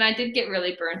 And I did get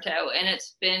really burnt out. And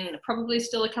it's been probably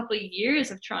still a couple of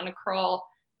years of trying to crawl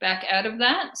back out of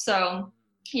that. So,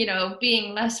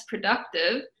 being less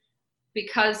productive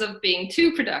because of being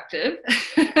too productive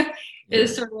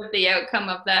is sort of the outcome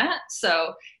of that.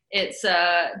 So it's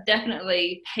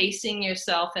definitely pacing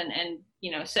yourself and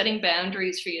setting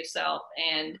boundaries for yourself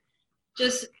and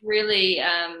just really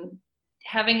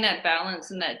having that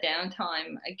balance and that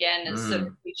downtime. Again, as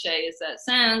so cliche as that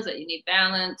sounds, that you need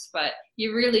balance, but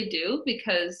you really do,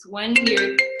 because when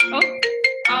you're,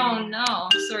 oh no,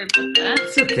 sorry about that.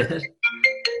 It's okay.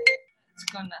 It's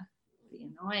gonna be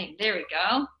annoying. There we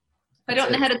go. I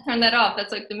don't know how to turn that off.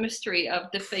 That's like the mystery of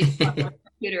the Facebook on the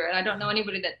computer, and I don't know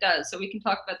anybody that does, so we can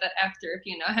talk about that after if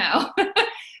you know how.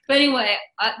 But anyway,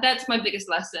 that's my biggest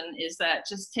lesson, is that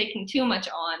just taking too much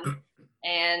on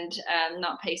and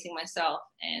not pacing myself.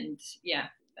 And yeah,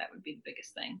 that would be the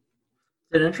biggest thing.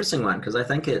 It's an interesting one, because I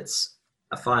think it's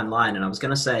a fine line. And I was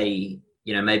going to say,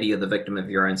 maybe you're the victim of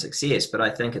your own success, but I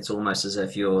think it's almost as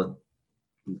if you're,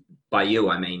 by you,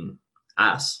 I mean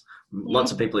us,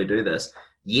 lots of people who do this,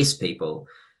 yes people,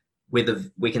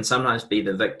 we can sometimes be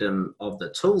the victim of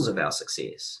the tools of our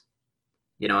success.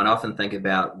 And I often think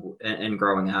about in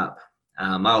growing up,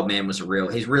 my old man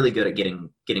he's really good at getting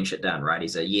shit done, right?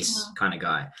 He's a yes kind of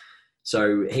guy.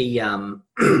 So he,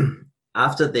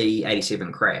 after the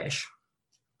 87 crash,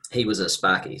 he was a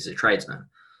sparky, he's a tradesman,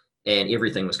 and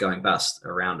everything was going bust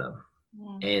around him.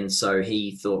 And so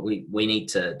he thought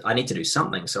I need to do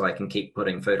something so I can keep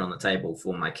putting food on the table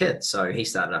for my kids. So he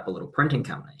started up a little printing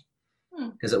company,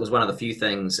 because it was one of the few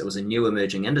things, it was a new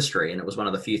emerging industry, and it was one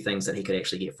of the few things that he could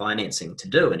actually get financing to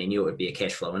do, and he knew it would be a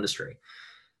cash flow industry.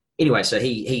 Anyway, so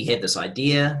he had this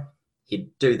idea, he'd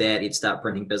do that, he'd start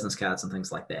printing business cards and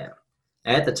things like that.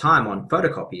 At the time, on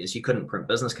photocopiers, you couldn't print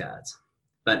business cards.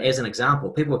 But as an example,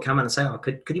 people would come in and say,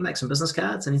 could you make some business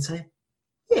cards? And he'd say,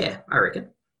 yeah, I reckon.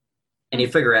 And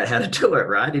he'd figure out how to do it,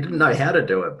 right? He didn't know how to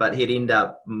do it, but he'd end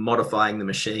up modifying the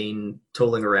machine,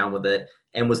 tooling around with it,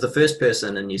 and was the first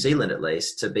person in New Zealand, at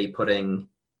least, to be putting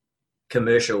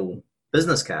commercial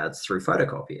business cards through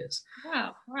photocopiers.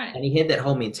 Wow, right. And he had that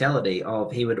whole mentality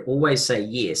of, he would always say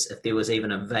yes if there was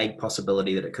even a vague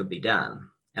possibility that it could be done.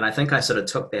 And I think I sort of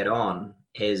took that on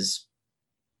as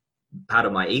part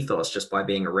of my ethos just by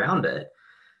being around it.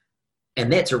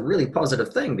 And that's a really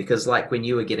positive thing, because like when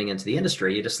you were getting into the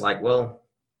industry, you're just like, well,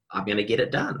 I'm going to get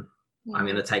it done. I'm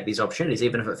going to take these opportunities,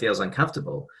 even if it feels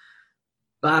uncomfortable.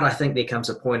 But I think there comes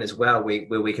a point as well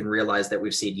where we can realize that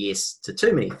we've said yes to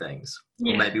too many things.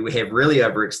 Or maybe we have really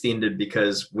overextended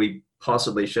because we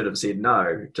possibly should have said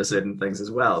no to certain things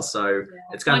as well. So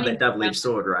it's kind of that double-edged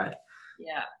sword, right?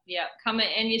 Yeah.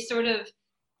 And you sort of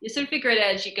figure it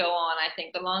out as you go on. I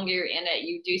think the longer you're in it,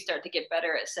 you do start to get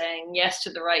better at saying yes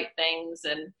to the right things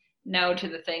and no to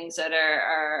the things that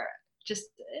are just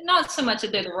not so much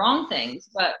that they're the wrong things,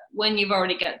 but when you've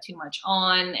already got too much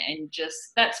on, and just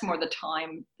that's more the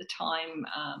time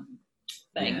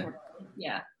thing.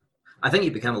 Yeah. I think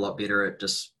you become a lot better at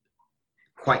just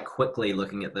quite quickly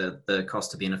looking at the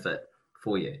cost to benefit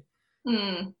for you.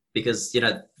 Because,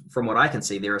 from what I can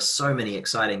see, there are so many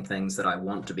exciting things that I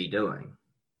want to be doing.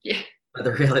 Yeah. But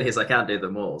the reality is I can't do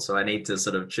them all. So I need to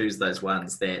sort of choose those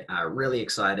ones that are really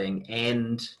exciting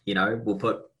and, will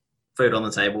put food on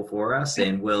the table for us,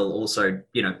 and will also,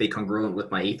 be congruent with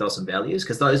my ethos and values,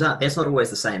 because that's not always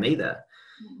the same either.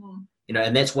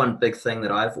 And that's one big thing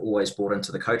that I've always brought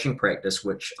into the coaching practice,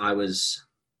 which I was,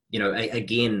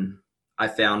 again, I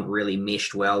found really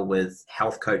meshed well with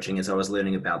health coaching as I was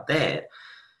learning about that,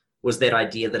 was that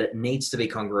idea that it needs to be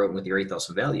congruent with your ethos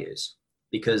and values,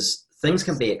 because things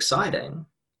can be exciting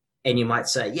and you might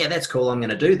say, yeah, that's cool, I'm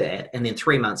going to do that. And then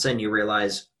 3 months in, you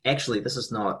realize, actually, this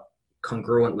is not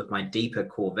congruent with my deeper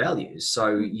core values.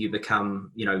 So you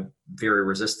become, very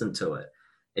resistant to it.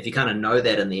 If you kind of know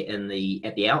that at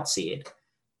the outset,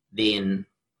 then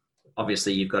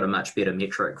obviously you've got a much better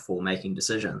metric for making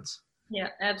decisions. Yeah,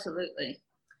 absolutely.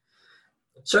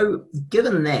 So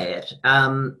given that,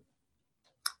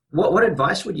 what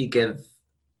advice would you give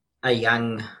a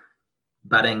young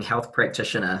budding health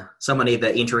practitioner, someone either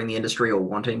entering the industry or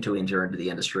wanting to enter into the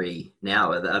industry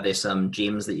now? Are there some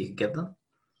gems that you could give them?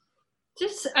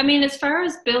 As far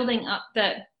as building up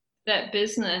that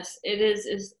business,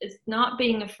 it's not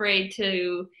being afraid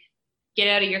to get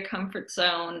out of your comfort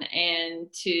zone and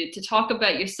to talk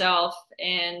about yourself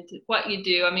and what you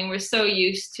do. We're so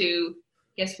used to,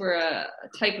 I guess we're a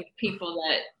type of people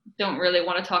that don't really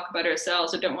want to talk about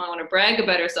ourselves or don't want to brag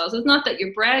about ourselves. It's not that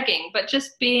you're bragging, but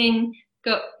just being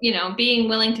go, being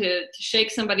willing to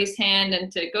shake somebody's hand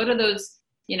and to go to those,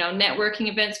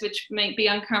 networking events, which may be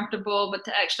uncomfortable, but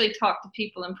to actually talk to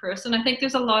people in person. I think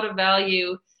there's a lot of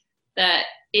value that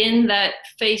in that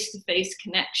face-to-face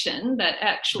connection, that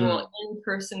actual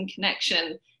in-person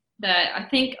connection, that I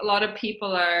think a lot of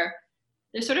people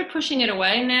they're sort of pushing it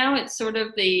away now. It's sort of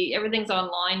everything's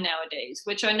online nowadays,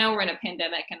 which I know we're in a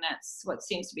pandemic and that's what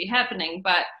seems to be happening.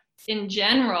 But in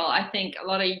general, I think a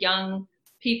lot of young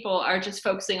people are just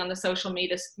focusing on the social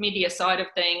media side of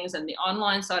things and the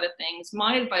online side of things.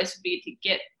 My advice would be to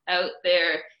get out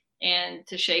there and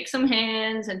to shake some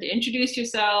hands and to introduce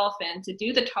yourself and to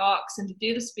do the talks and to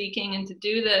do the speaking and to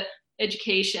do the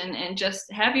education and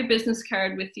just have your business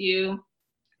card with you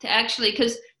to actually,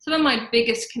 because some of my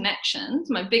biggest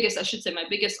connections, my biggest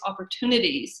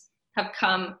opportunities have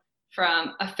come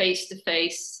from a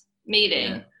face-to-face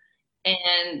meeting. Yeah.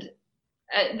 And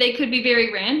they could be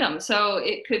very random. So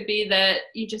it could be that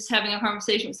you're just having a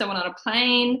conversation with someone on a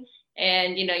plane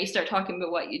and, you start talking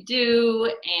about what you do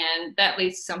and that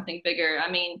leads to something bigger.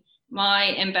 I mean,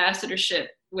 my ambassadorship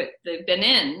with the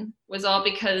Benin was all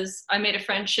because I made a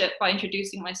friendship by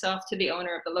introducing myself to the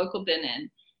owner of the local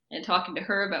Benin and talking to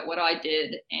her about what I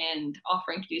did and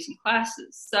offering to do some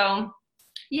classes. So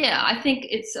yeah, I think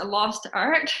it's a lost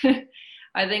art.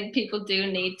 I think people do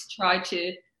need to try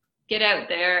to get out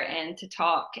there and to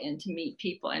talk and to meet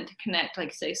people and to connect. Like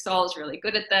I say, Saul's really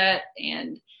good at that,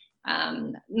 and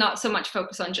not so much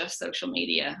focus on just social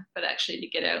media, but actually to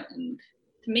get out and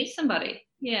to meet somebody.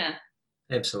 Yeah.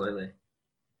 Absolutely.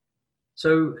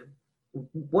 So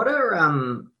what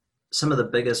are some of the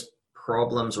biggest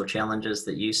problems or challenges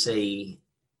that you see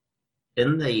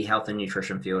in the health and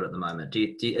nutrition field at the moment?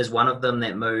 Is one of them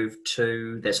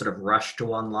that sort of rush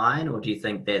to online, or do you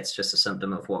think that's just a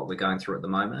symptom of what we're going through at the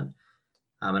moment?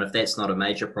 And if that's not a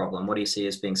major problem, what do you see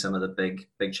as being some of the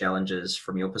big challenges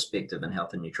from your perspective in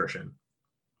health and nutrition?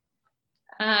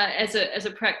 As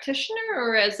a practitioner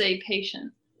or as a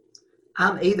patient?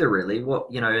 Either really.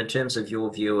 What, in terms of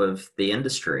your view of the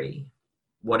industry,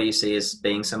 what do you see as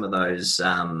being some of those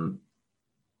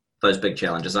big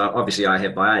challenges? Obviously, I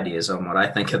have my ideas on what I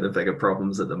think are the bigger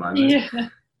problems at the moment. Yeah.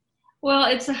 Well,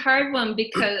 it's a hard one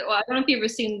because, I don't know if you've ever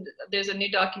seen, there's a new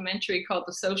documentary called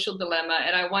The Social Dilemma,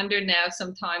 and I wonder now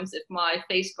sometimes if my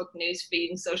Facebook news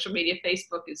feed and social media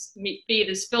feed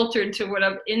is filtered to what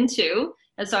I'm into,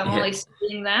 and so I'm only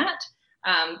seeing that.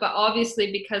 But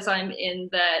obviously, because I'm in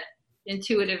that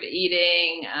intuitive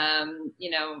eating,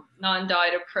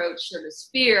 non-diet approach sort of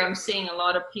sphere, I'm seeing a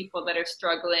lot of people that are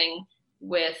struggling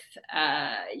with,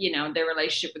 their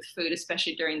relationship with food,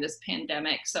 especially during this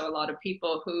pandemic. So a lot of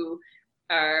people who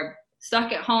are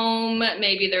stuck at home,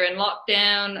 maybe they're in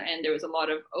lockdown and there was a lot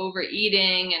of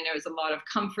overeating and there was a lot of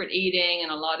comfort eating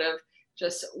and a lot of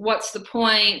just what's the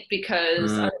point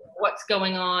because of what's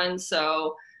going on.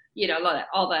 So,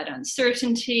 all that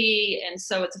uncertainty. And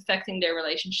so it's affecting their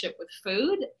relationship with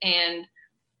food. And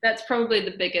that's probably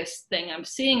the biggest thing I'm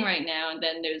seeing right now. And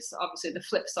then there's obviously the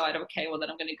flip side of, okay, well, then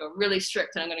I'm going to go really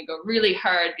strict and I'm going to go really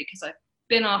hard because I've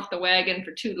been off the wagon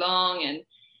for too long.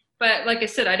 But like I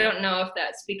said, I don't know if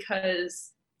that's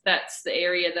because that's the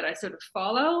area that I sort of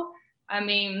follow. I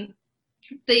mean,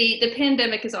 the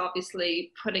pandemic is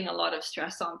obviously putting a lot of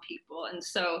stress on people. And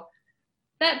so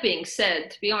that being said,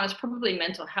 to be honest, probably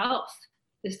mental health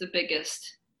is the biggest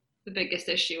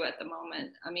issue at the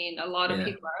moment. I mean, a lot of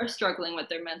people are struggling with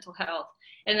their mental health,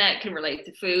 and that can relate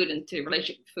to food and to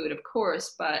relationship with food, of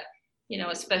course, but,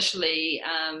 especially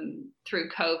through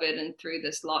COVID and through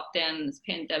this lockdown, this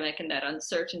pandemic and that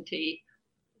uncertainty,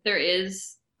 there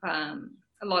is a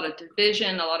lot of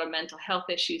division, a lot of mental health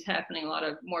issues happening, a lot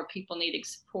of more people needing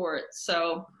support.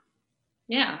 So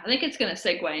yeah, I think it's going to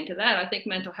segue into that. I think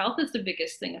mental health is the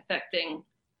biggest thing affecting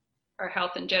our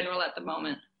health in general at the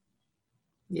moment.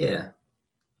 Yeah,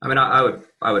 I mean, I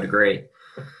would agree,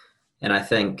 and I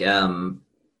think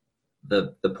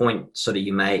the point sort of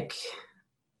you make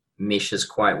meshes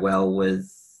quite well with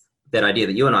that idea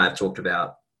that you and I have talked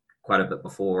about quite a bit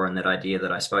before, and that idea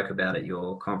that I spoke about at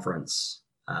your conference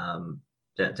down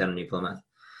in New Plymouth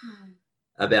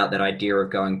about that idea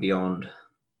of going beyond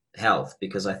health,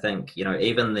 because I think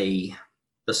even the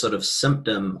sort of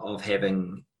symptom of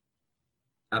having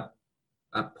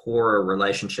a poorer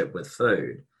relationship with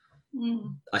food.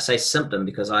 I say symptom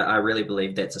because I really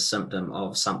believe that's a symptom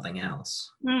of something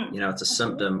else. It's a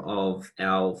symptom of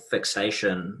our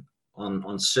fixation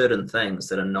on certain things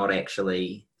that are not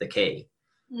actually the key.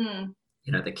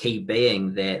 The key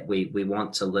being that we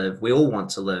all want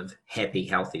to live happy,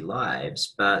 healthy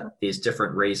lives, but there's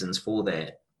different reasons for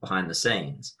that behind the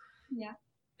scenes. Yeah.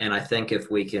 And I think if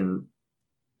we can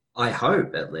I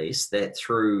hope at least that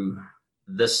through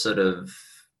this sort of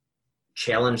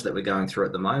challenge that we're going through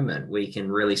at the moment, we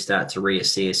can really start to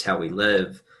reassess how we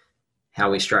live,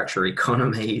 how we structure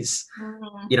economies,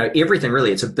 everything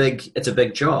really. It's a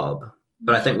big job,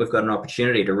 but I think we've got an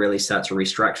opportunity to really start to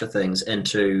restructure things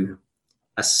into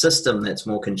a system that's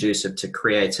more conducive to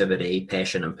creativity,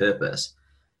 passion, and purpose.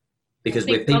 Because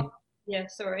where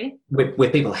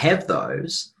people have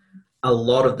those, a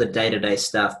lot of the day-to-day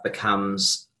stuff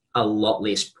becomes a lot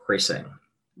less pressing.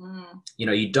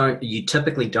 You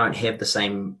typically don't have the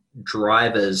same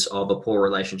drivers of a poor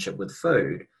relationship with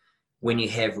food when you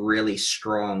have really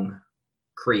strong,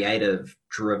 creative,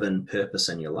 driven purpose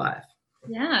in your life.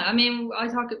 Yeah, I mean, I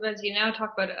talk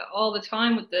about it all the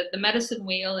time with the medicine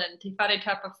wheel and Tifade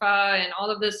Tapafa and all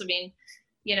of this. I mean,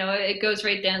 it goes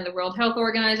right down to the World Health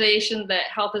Organization that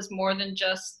health is more than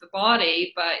just the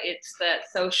body, but it's that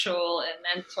social and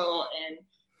mental and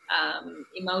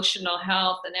emotional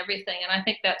health and everything. And I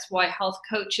think that's why health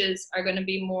coaches are going to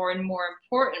be more and more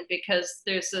important, because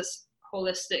there's this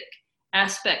holistic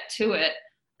aspect to it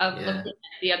of looking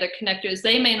at the other connectors.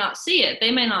 They may not see it.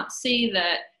 They may not see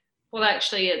that, well,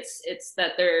 actually it's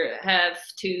that they have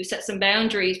to set some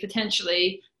boundaries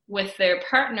potentially with their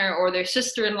partner or their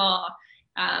sister-in-law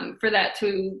for that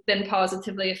to then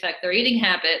positively affect their eating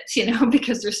habits,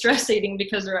 because they're stress eating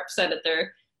because they're upset at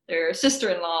their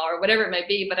sister-in-law or whatever it may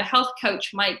be. But a health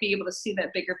coach might be able to see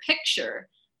that bigger picture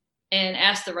and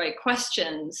ask the right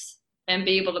questions and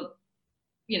be able to,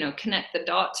 connect the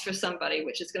dots for somebody,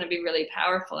 which is going to be really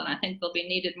powerful. And I think they'll be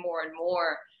needed more and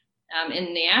more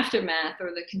in the aftermath or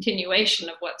the continuation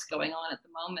of what's going on at the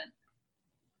moment.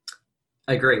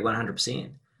 I agree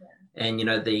 100%. Yeah.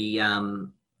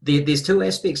 And, there's two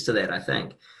aspects to that, I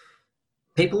think.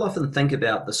 People often think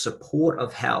about the support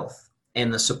of health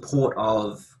and the support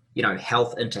of,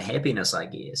 health into happiness, I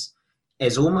guess,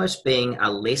 as almost being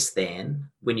a less than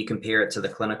when you compare it to the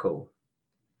clinical.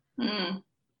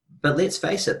 But let's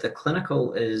face it, the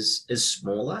clinical is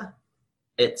smaller.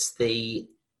 It's the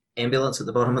ambulance at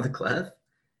the bottom of the cliff.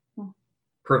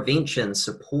 Prevention,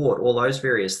 support, all those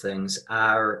various things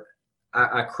are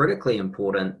critically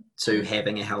important to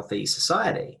having a healthy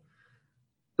society.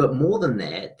 But more than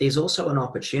that, there's also an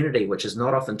opportunity which is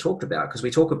not often talked about, because we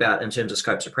talk about, in terms of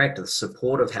scopes of practice,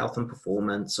 support of health and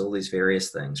performance, all these various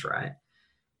things, right?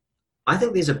 I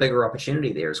think there's a bigger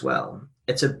opportunity there as well.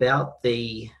 It's about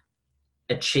the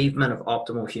achievement of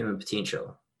optimal human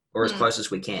potential, or as close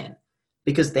as we can,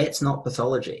 because that's not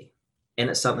pathology. And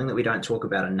it's something that we don't talk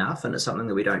about enough, and it's something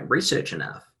that we don't research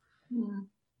enough.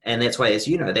 And that's why, as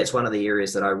you know, that's one of the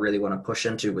areas that I really want to push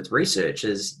into with research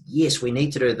is, yes, we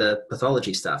need to do the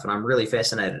pathology stuff. And I'm really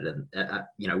fascinated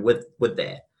with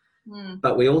that.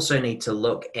 But we also need to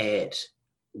look at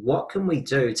what can we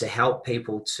do to help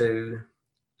people to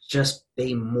just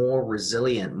be more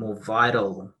resilient, more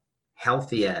vital,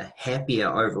 healthier, happier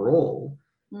overall.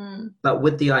 But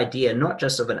with the idea, not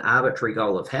just of an arbitrary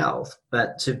goal of health,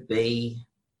 but to be,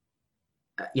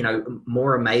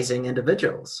 more amazing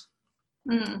individuals.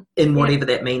 In whatever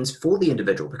that means for the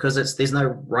individual, because there's no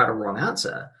right or wrong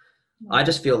answer. I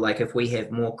just feel like if we have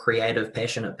more creative,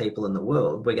 passionate people in the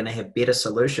world, we're going to have better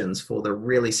solutions for the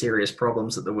really serious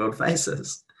problems that the world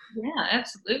faces. Yeah,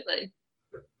 absolutely.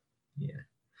 Yeah.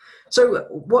 So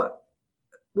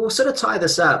we'll sort of tie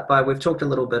this up by, we've talked a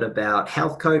little bit about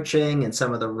health coaching and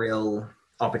some of the real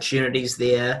opportunities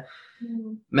there.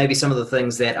 Maybe some of the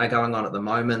things that are going on at the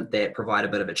moment that provide a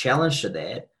bit of a challenge to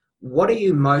that. What are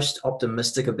you most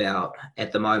optimistic about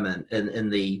at the moment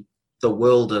in the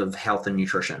world of health and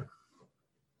nutrition?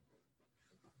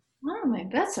 Oh,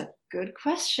 that's a good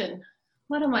question.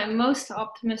 What am I most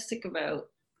optimistic about?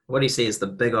 What do you see as the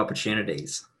big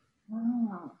opportunities?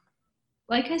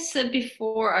 Like I said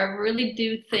before, I really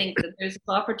do think that there's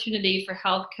an opportunity for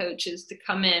health coaches to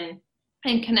come in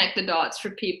and connect the dots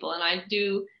for people. And I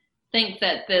do think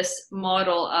that this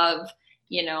model of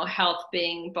health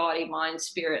being body, mind,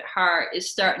 spirit, heart is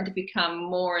starting to become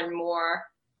more and more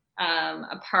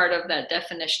a part of that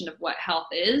definition of what health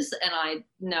is. And I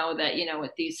know that,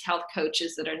 with these health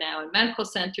coaches that are now in medical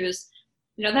centers,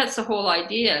 that's the whole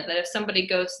idea, that if somebody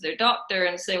goes to their doctor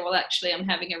and say, well, actually, I'm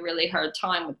having a really hard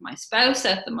time with my spouse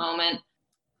at the moment,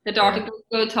 the doctor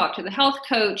go talk to the health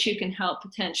coach who can help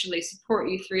potentially support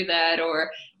you through that. Or,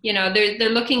 they're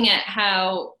looking at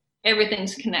how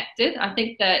everything's connected. I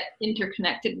think that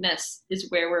interconnectedness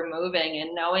is where we're moving,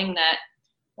 and knowing that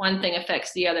one thing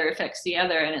affects the other,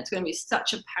 and it's going to be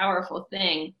such a powerful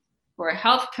thing for a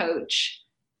health coach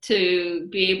to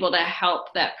be able to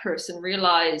help that person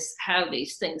realize how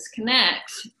these things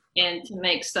connect and to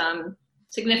make some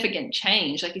significant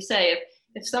change. Like you say,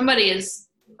 if somebody is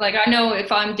Like, I know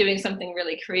if I'm doing something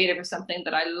really creative or something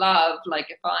that I love, like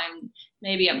if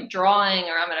maybe I'm drawing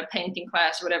or I'm in a painting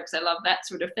class or whatever, because I love that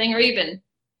sort of thing, or even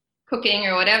cooking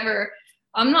or whatever,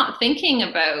 I'm not thinking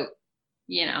about,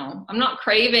 I'm not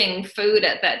craving food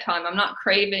at that time. I'm not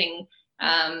craving,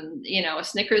 a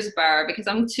Snickers bar, because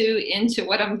I'm too into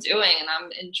what I'm doing and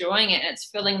I'm enjoying it and it's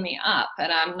filling me up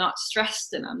and I'm not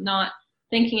stressed and I'm not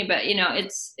thinking about,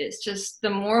 it's just the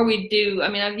more we do. I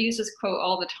mean, I've used this quote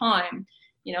all the time,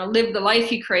 live the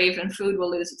life you crave and food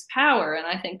will lose its power. And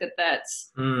I think that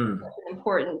that's an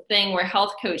important thing, where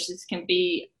health coaches can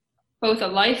be both a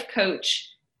life coach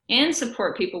and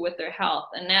support people with their health.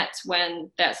 And that's when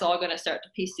that's all going to start to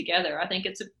piece together. I think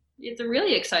it's a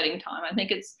really exciting time. I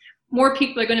think more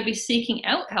people are going to be seeking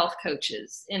out health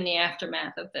coaches in the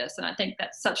aftermath of this. And I think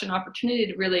that's such an opportunity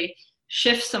to really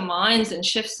shift some minds and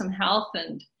shift some health.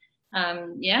 And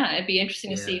it'd be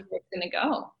interesting to see where it's going to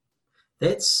go.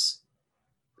 That's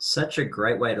such a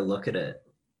great way to look at it.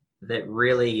 That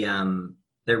really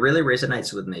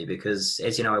resonates with me, because,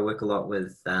 as you know, I work a lot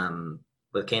with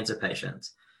cancer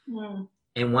patients.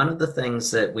 And one of the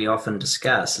things that we often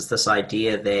discuss is this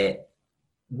idea that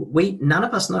none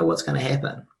of us know what's going to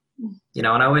happen. And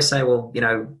I always say, well,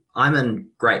 I'm in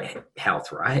great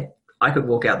health, right? I could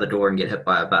walk out the door and get hit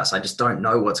by a bus. I just don't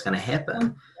know what's going to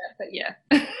happen. But yeah.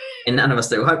 And none of us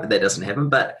do. Hope that doesn't happen.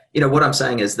 But, what I'm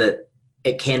saying is that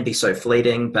it can be so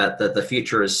fleeting, but the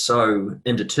future is so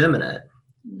indeterminate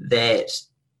that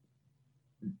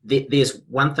there's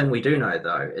one thing we do know,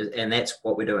 though, and that's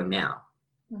what we're doing now.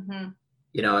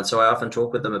 And so I often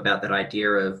talk with them about that idea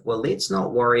of, well, let's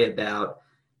not worry about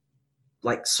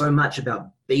so much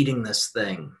about beating this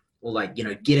thing, or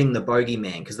getting the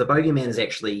bogeyman, because the bogeyman is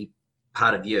actually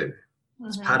part of you.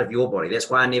 It's part of your body. That's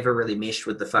why I never really meshed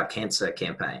with the Fuck Cancer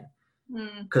campaign.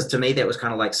 Because to me, that was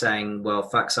kind of like saying, well,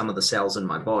 fuck some of the cells in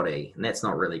my body. And that's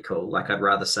not really cool. I'd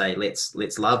rather say, let's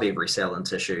love every cell and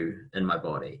tissue in my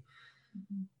body.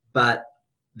 But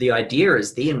the idea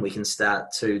is then we can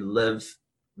start to live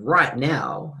right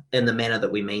now in the manner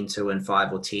that we mean to in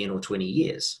 5 or 10 or 20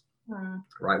 years.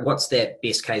 Right? What's that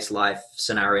best case life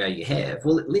scenario you have?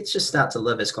 Well, let's just start to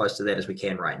live as close to that as we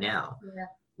can right now,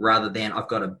 rather than I've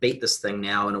got to beat this thing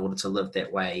now in order to live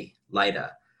that way later.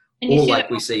 Or like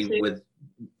we see with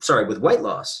weight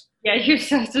loss. Yeah, I was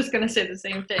just going to say the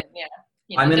same thing.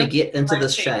 Yeah. I'm going to get into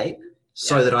this shape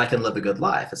so that I can live a good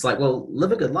life. It's like, well,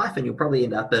 live a good life and you'll probably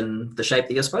end up in the shape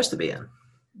that you're supposed to be in.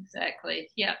 Exactly.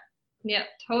 Yeah,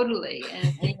 totally.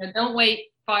 And don't wait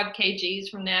 5 kgs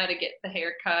from now to get the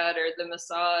haircut or the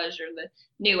massage or the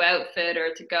new outfit,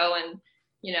 or to go and,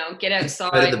 get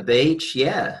outside. Go to the beach.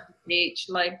 Yeah. Beach.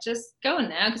 Just go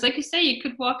now. Because like you say, you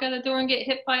could walk out the door and get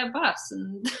hit by a bus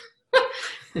and,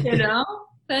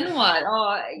 then what?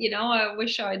 Oh, I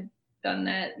wish I'd done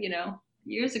that,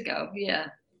 years ago. Yeah.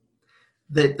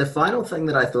 The final thing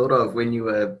that I thought of when you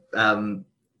were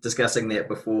discussing that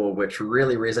before, which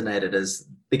really resonated, is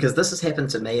because this has happened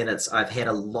to me, and I've had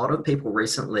a lot of people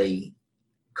recently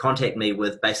contact me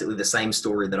with basically the same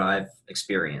story that I've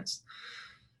experienced,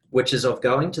 which is of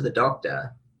going to the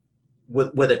doctor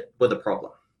with a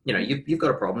problem. You've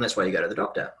got a problem. That's why you go to the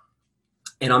doctor.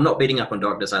 And I'm not beating up on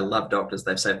doctors. I love doctors.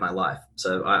 They've saved my life.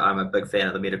 So I'm a big fan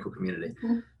of the medical community.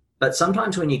 But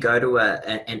sometimes when you go to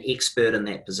an expert in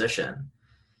that position,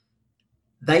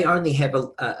 they only have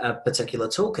a particular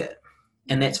toolkit.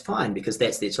 And that's fine, because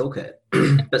that's their toolkit.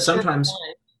 But sometimes,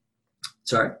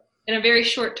 sorry? In a very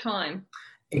short time.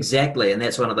 Exactly. And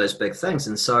that's one of those big things.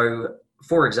 And so,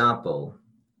 for example,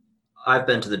 I've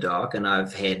been to the doc and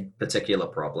I've had particular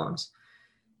problems.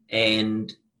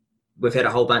 And we've had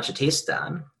a whole bunch of tests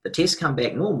done. The tests come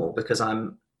back normal because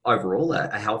I'm overall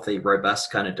a healthy,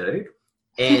 robust kind of dude.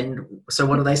 And so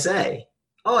what do they say?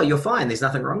 Oh, you're fine. There's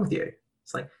nothing wrong with you.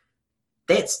 It's like,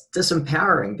 that's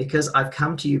disempowering, because I've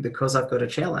come to you because I've got a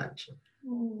challenge.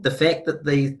 The fact that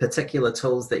the particular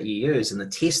tools that you use and the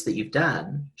tests that you've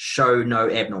done show no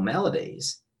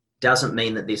abnormalities doesn't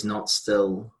mean that there's not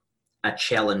still a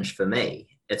challenge for me.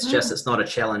 It's just, it's not a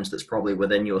challenge that's probably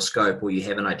within your scope, or you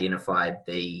haven't identified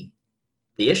the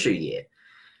issue yet.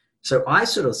 So I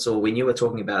sort of saw, when you were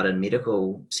talking about in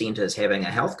medical centers having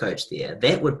a health coach there,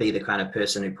 that would be the kind of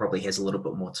person who probably has a little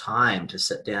bit more time to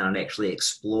sit down and actually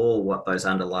explore what those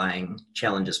underlying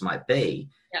challenges might be,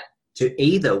 to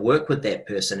either work with that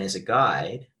person as a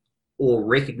guide or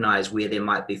recognize where there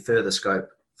might be further scope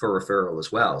for referral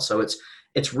as well. So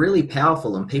it's really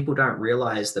powerful, and people don't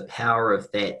realize the power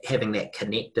of that, having that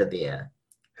connector there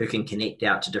who can connect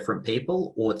out to different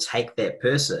people, or take that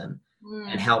person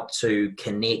and help to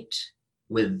connect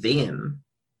with them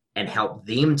and help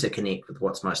them to connect with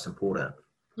what's most important.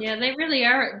 Yeah, they really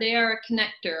are. They are a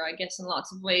connector, I guess, in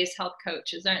lots of ways, health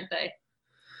coaches, aren't they?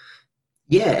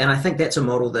 Yeah, and I think that's a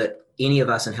model that any of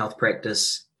us in health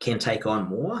practice can take on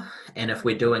more. And if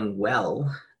we're doing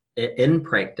well in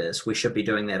practice, we should be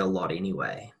doing that a lot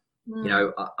anyway. You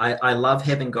know, I love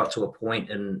having got to a point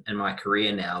in my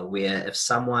career now where if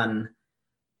someone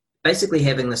basically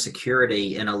having the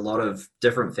security in a lot of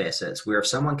different facets, where if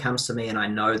someone comes to me and I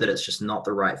know that it's just not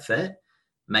the right fit,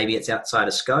 maybe it's outside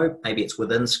of scope, maybe it's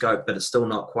within scope, but it's still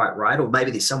not quite right, or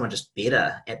maybe there's someone just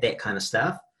better at that kind of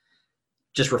stuff,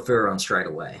 just refer on straight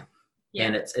away. Yeah.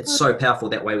 And it's so powerful.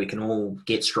 That way we can all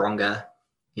get stronger,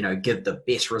 you know, give the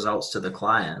best results to the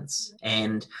clients.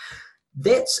 And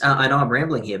that's, I know I'm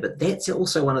rambling here, but that's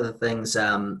also one of the things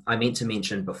I meant to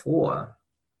mention before.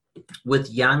 With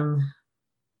young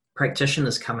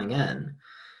practitioners coming in,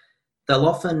 they'll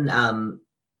often,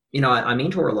 you know, I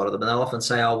mentor a lot of them, and they'll often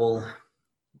say, oh, well,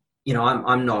 you know,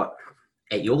 I'm not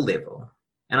at your level.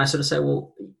 And I sort of say,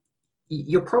 well,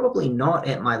 you're probably not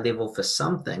at my level for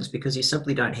some things because you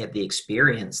simply don't have the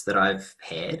experience that I've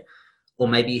had, or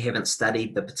maybe you haven't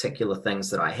studied the particular things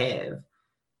that I have.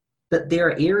 But there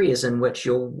are areas in which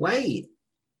you're way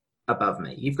above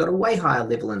me. You've got a way higher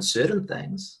level in certain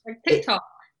things. Like TikTok.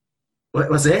 What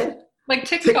was that? Like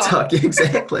TikTok.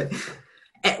 Exactly.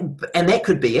 And that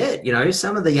could be it. You know,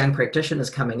 some of the young practitioners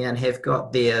coming in have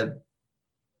got their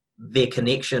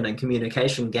connection and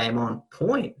communication game on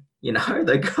point. You know,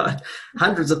 they've got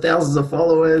hundreds of thousands of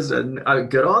followers, and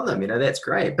good on them. You know, that's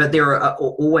great. But there are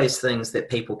always things that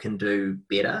people can do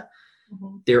better.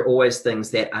 Mm-hmm. There are always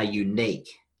things that are unique,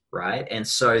 right? And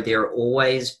so there are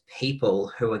always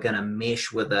people who are going to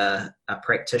mesh with a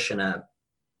practitioner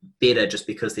better just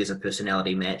because there's a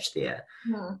personality match there.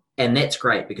 Mm. And that's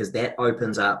great because that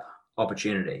opens up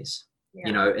opportunities. Yeah.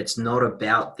 You know, it's not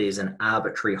about there's an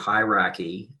arbitrary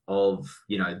hierarchy of,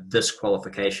 you know, this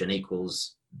qualification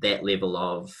equals that level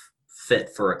of fit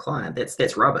for a client.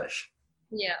 That's rubbish.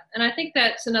 Yeah. And I think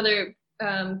that's another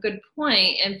good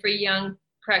point. And for young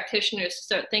practitioners to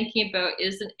start thinking about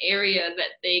is an area that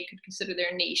they could consider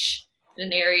their niche,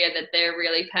 an area that they're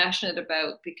really passionate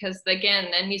about, because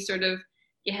again, then you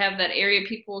have that area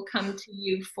people will come to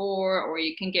you for, or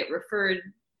you can get referred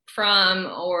from,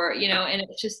 or, you know, and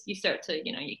it's just, you start to,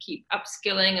 you know, you keep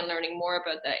upskilling and learning more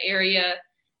about that area.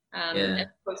 And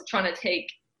trying to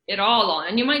take it all on.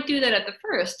 And you might do that at the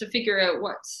first to figure out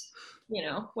what's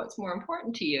more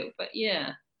important to you. But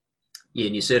yeah. Yeah.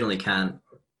 And you certainly can't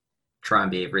try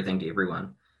and be everything to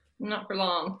everyone. Not for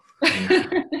long.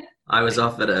 I was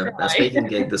offered a speaking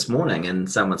gig this morning, and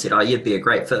someone said, oh, you'd be a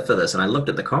great fit for this. And I looked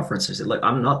at the conference and said, look,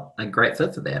 I'm not a great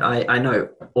fit for that. I know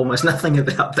almost nothing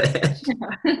about that.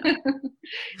 Yeah.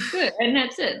 Good. And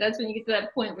that's it. That's when you get to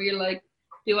that point where you're like,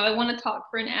 do I want to talk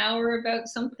for an hour about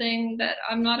something that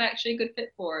I'm not actually a good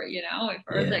fit for, you know,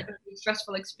 or is that going to be a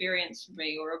stressful experience for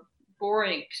me, or a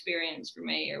boring experience for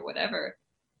me, or whatever.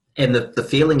 And the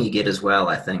feeling you get as well,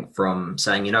 I think, from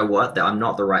saying, you know what, I'm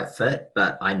not the right fit,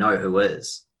 but I know who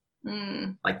is.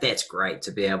 Like, that's great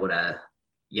to be able to,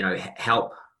 you know,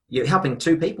 help. You're helping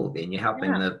two people then. You're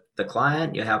helping the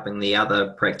client, you're helping the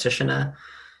other practitioner.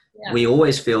 Yeah. We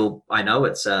always feel, I know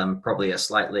it's probably a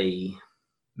slightly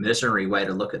mercenary way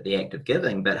to look at the act of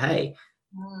giving, but hey,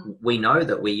 we know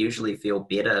that we usually feel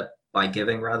better by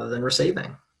giving rather than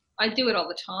receiving. I do it all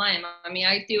the time. I mean,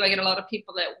 I get a lot of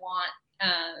people that want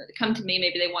come to me,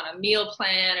 maybe they want a meal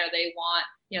plan, or they want,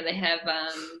 you know, they have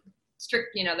strict,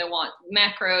 you know, they want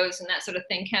macros and that sort of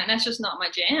thing. And that's just not my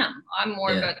jam. I'm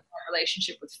more about the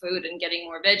relationship with food and getting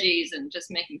more veggies and just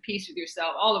making peace with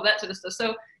yourself, all of that sort of stuff.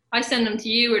 So I send them to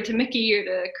you, or to Mickey, or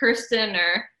to Kirsten,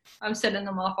 or I'm sending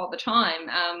them off all the time,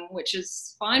 which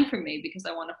is fine for me because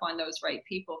I want to find those right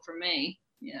people for me.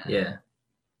 Yeah. Yeah.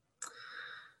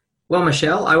 Well,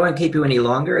 Michelle, I won't keep you any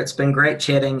longer. It's been great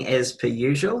chatting as per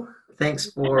usual.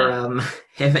 Thanks for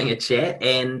having a chat,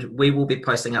 and we will be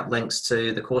posting up links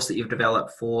to the course that you've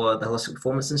developed for the Holistic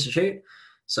Performance Institute.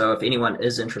 So if anyone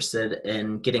is interested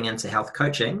in getting into health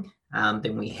coaching,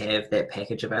 then we have that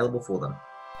package available for them.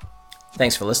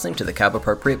 Thanks for listening to the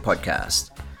Carb-Appropriate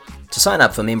podcast. To sign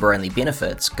up for member-only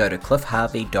benefits, go to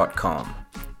cliffharvey.com.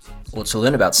 Or to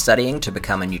learn about studying to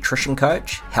become a nutrition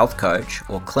coach, health coach,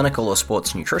 or clinical or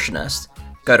sports nutritionist,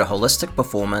 go to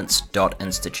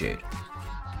holisticperformance.institute.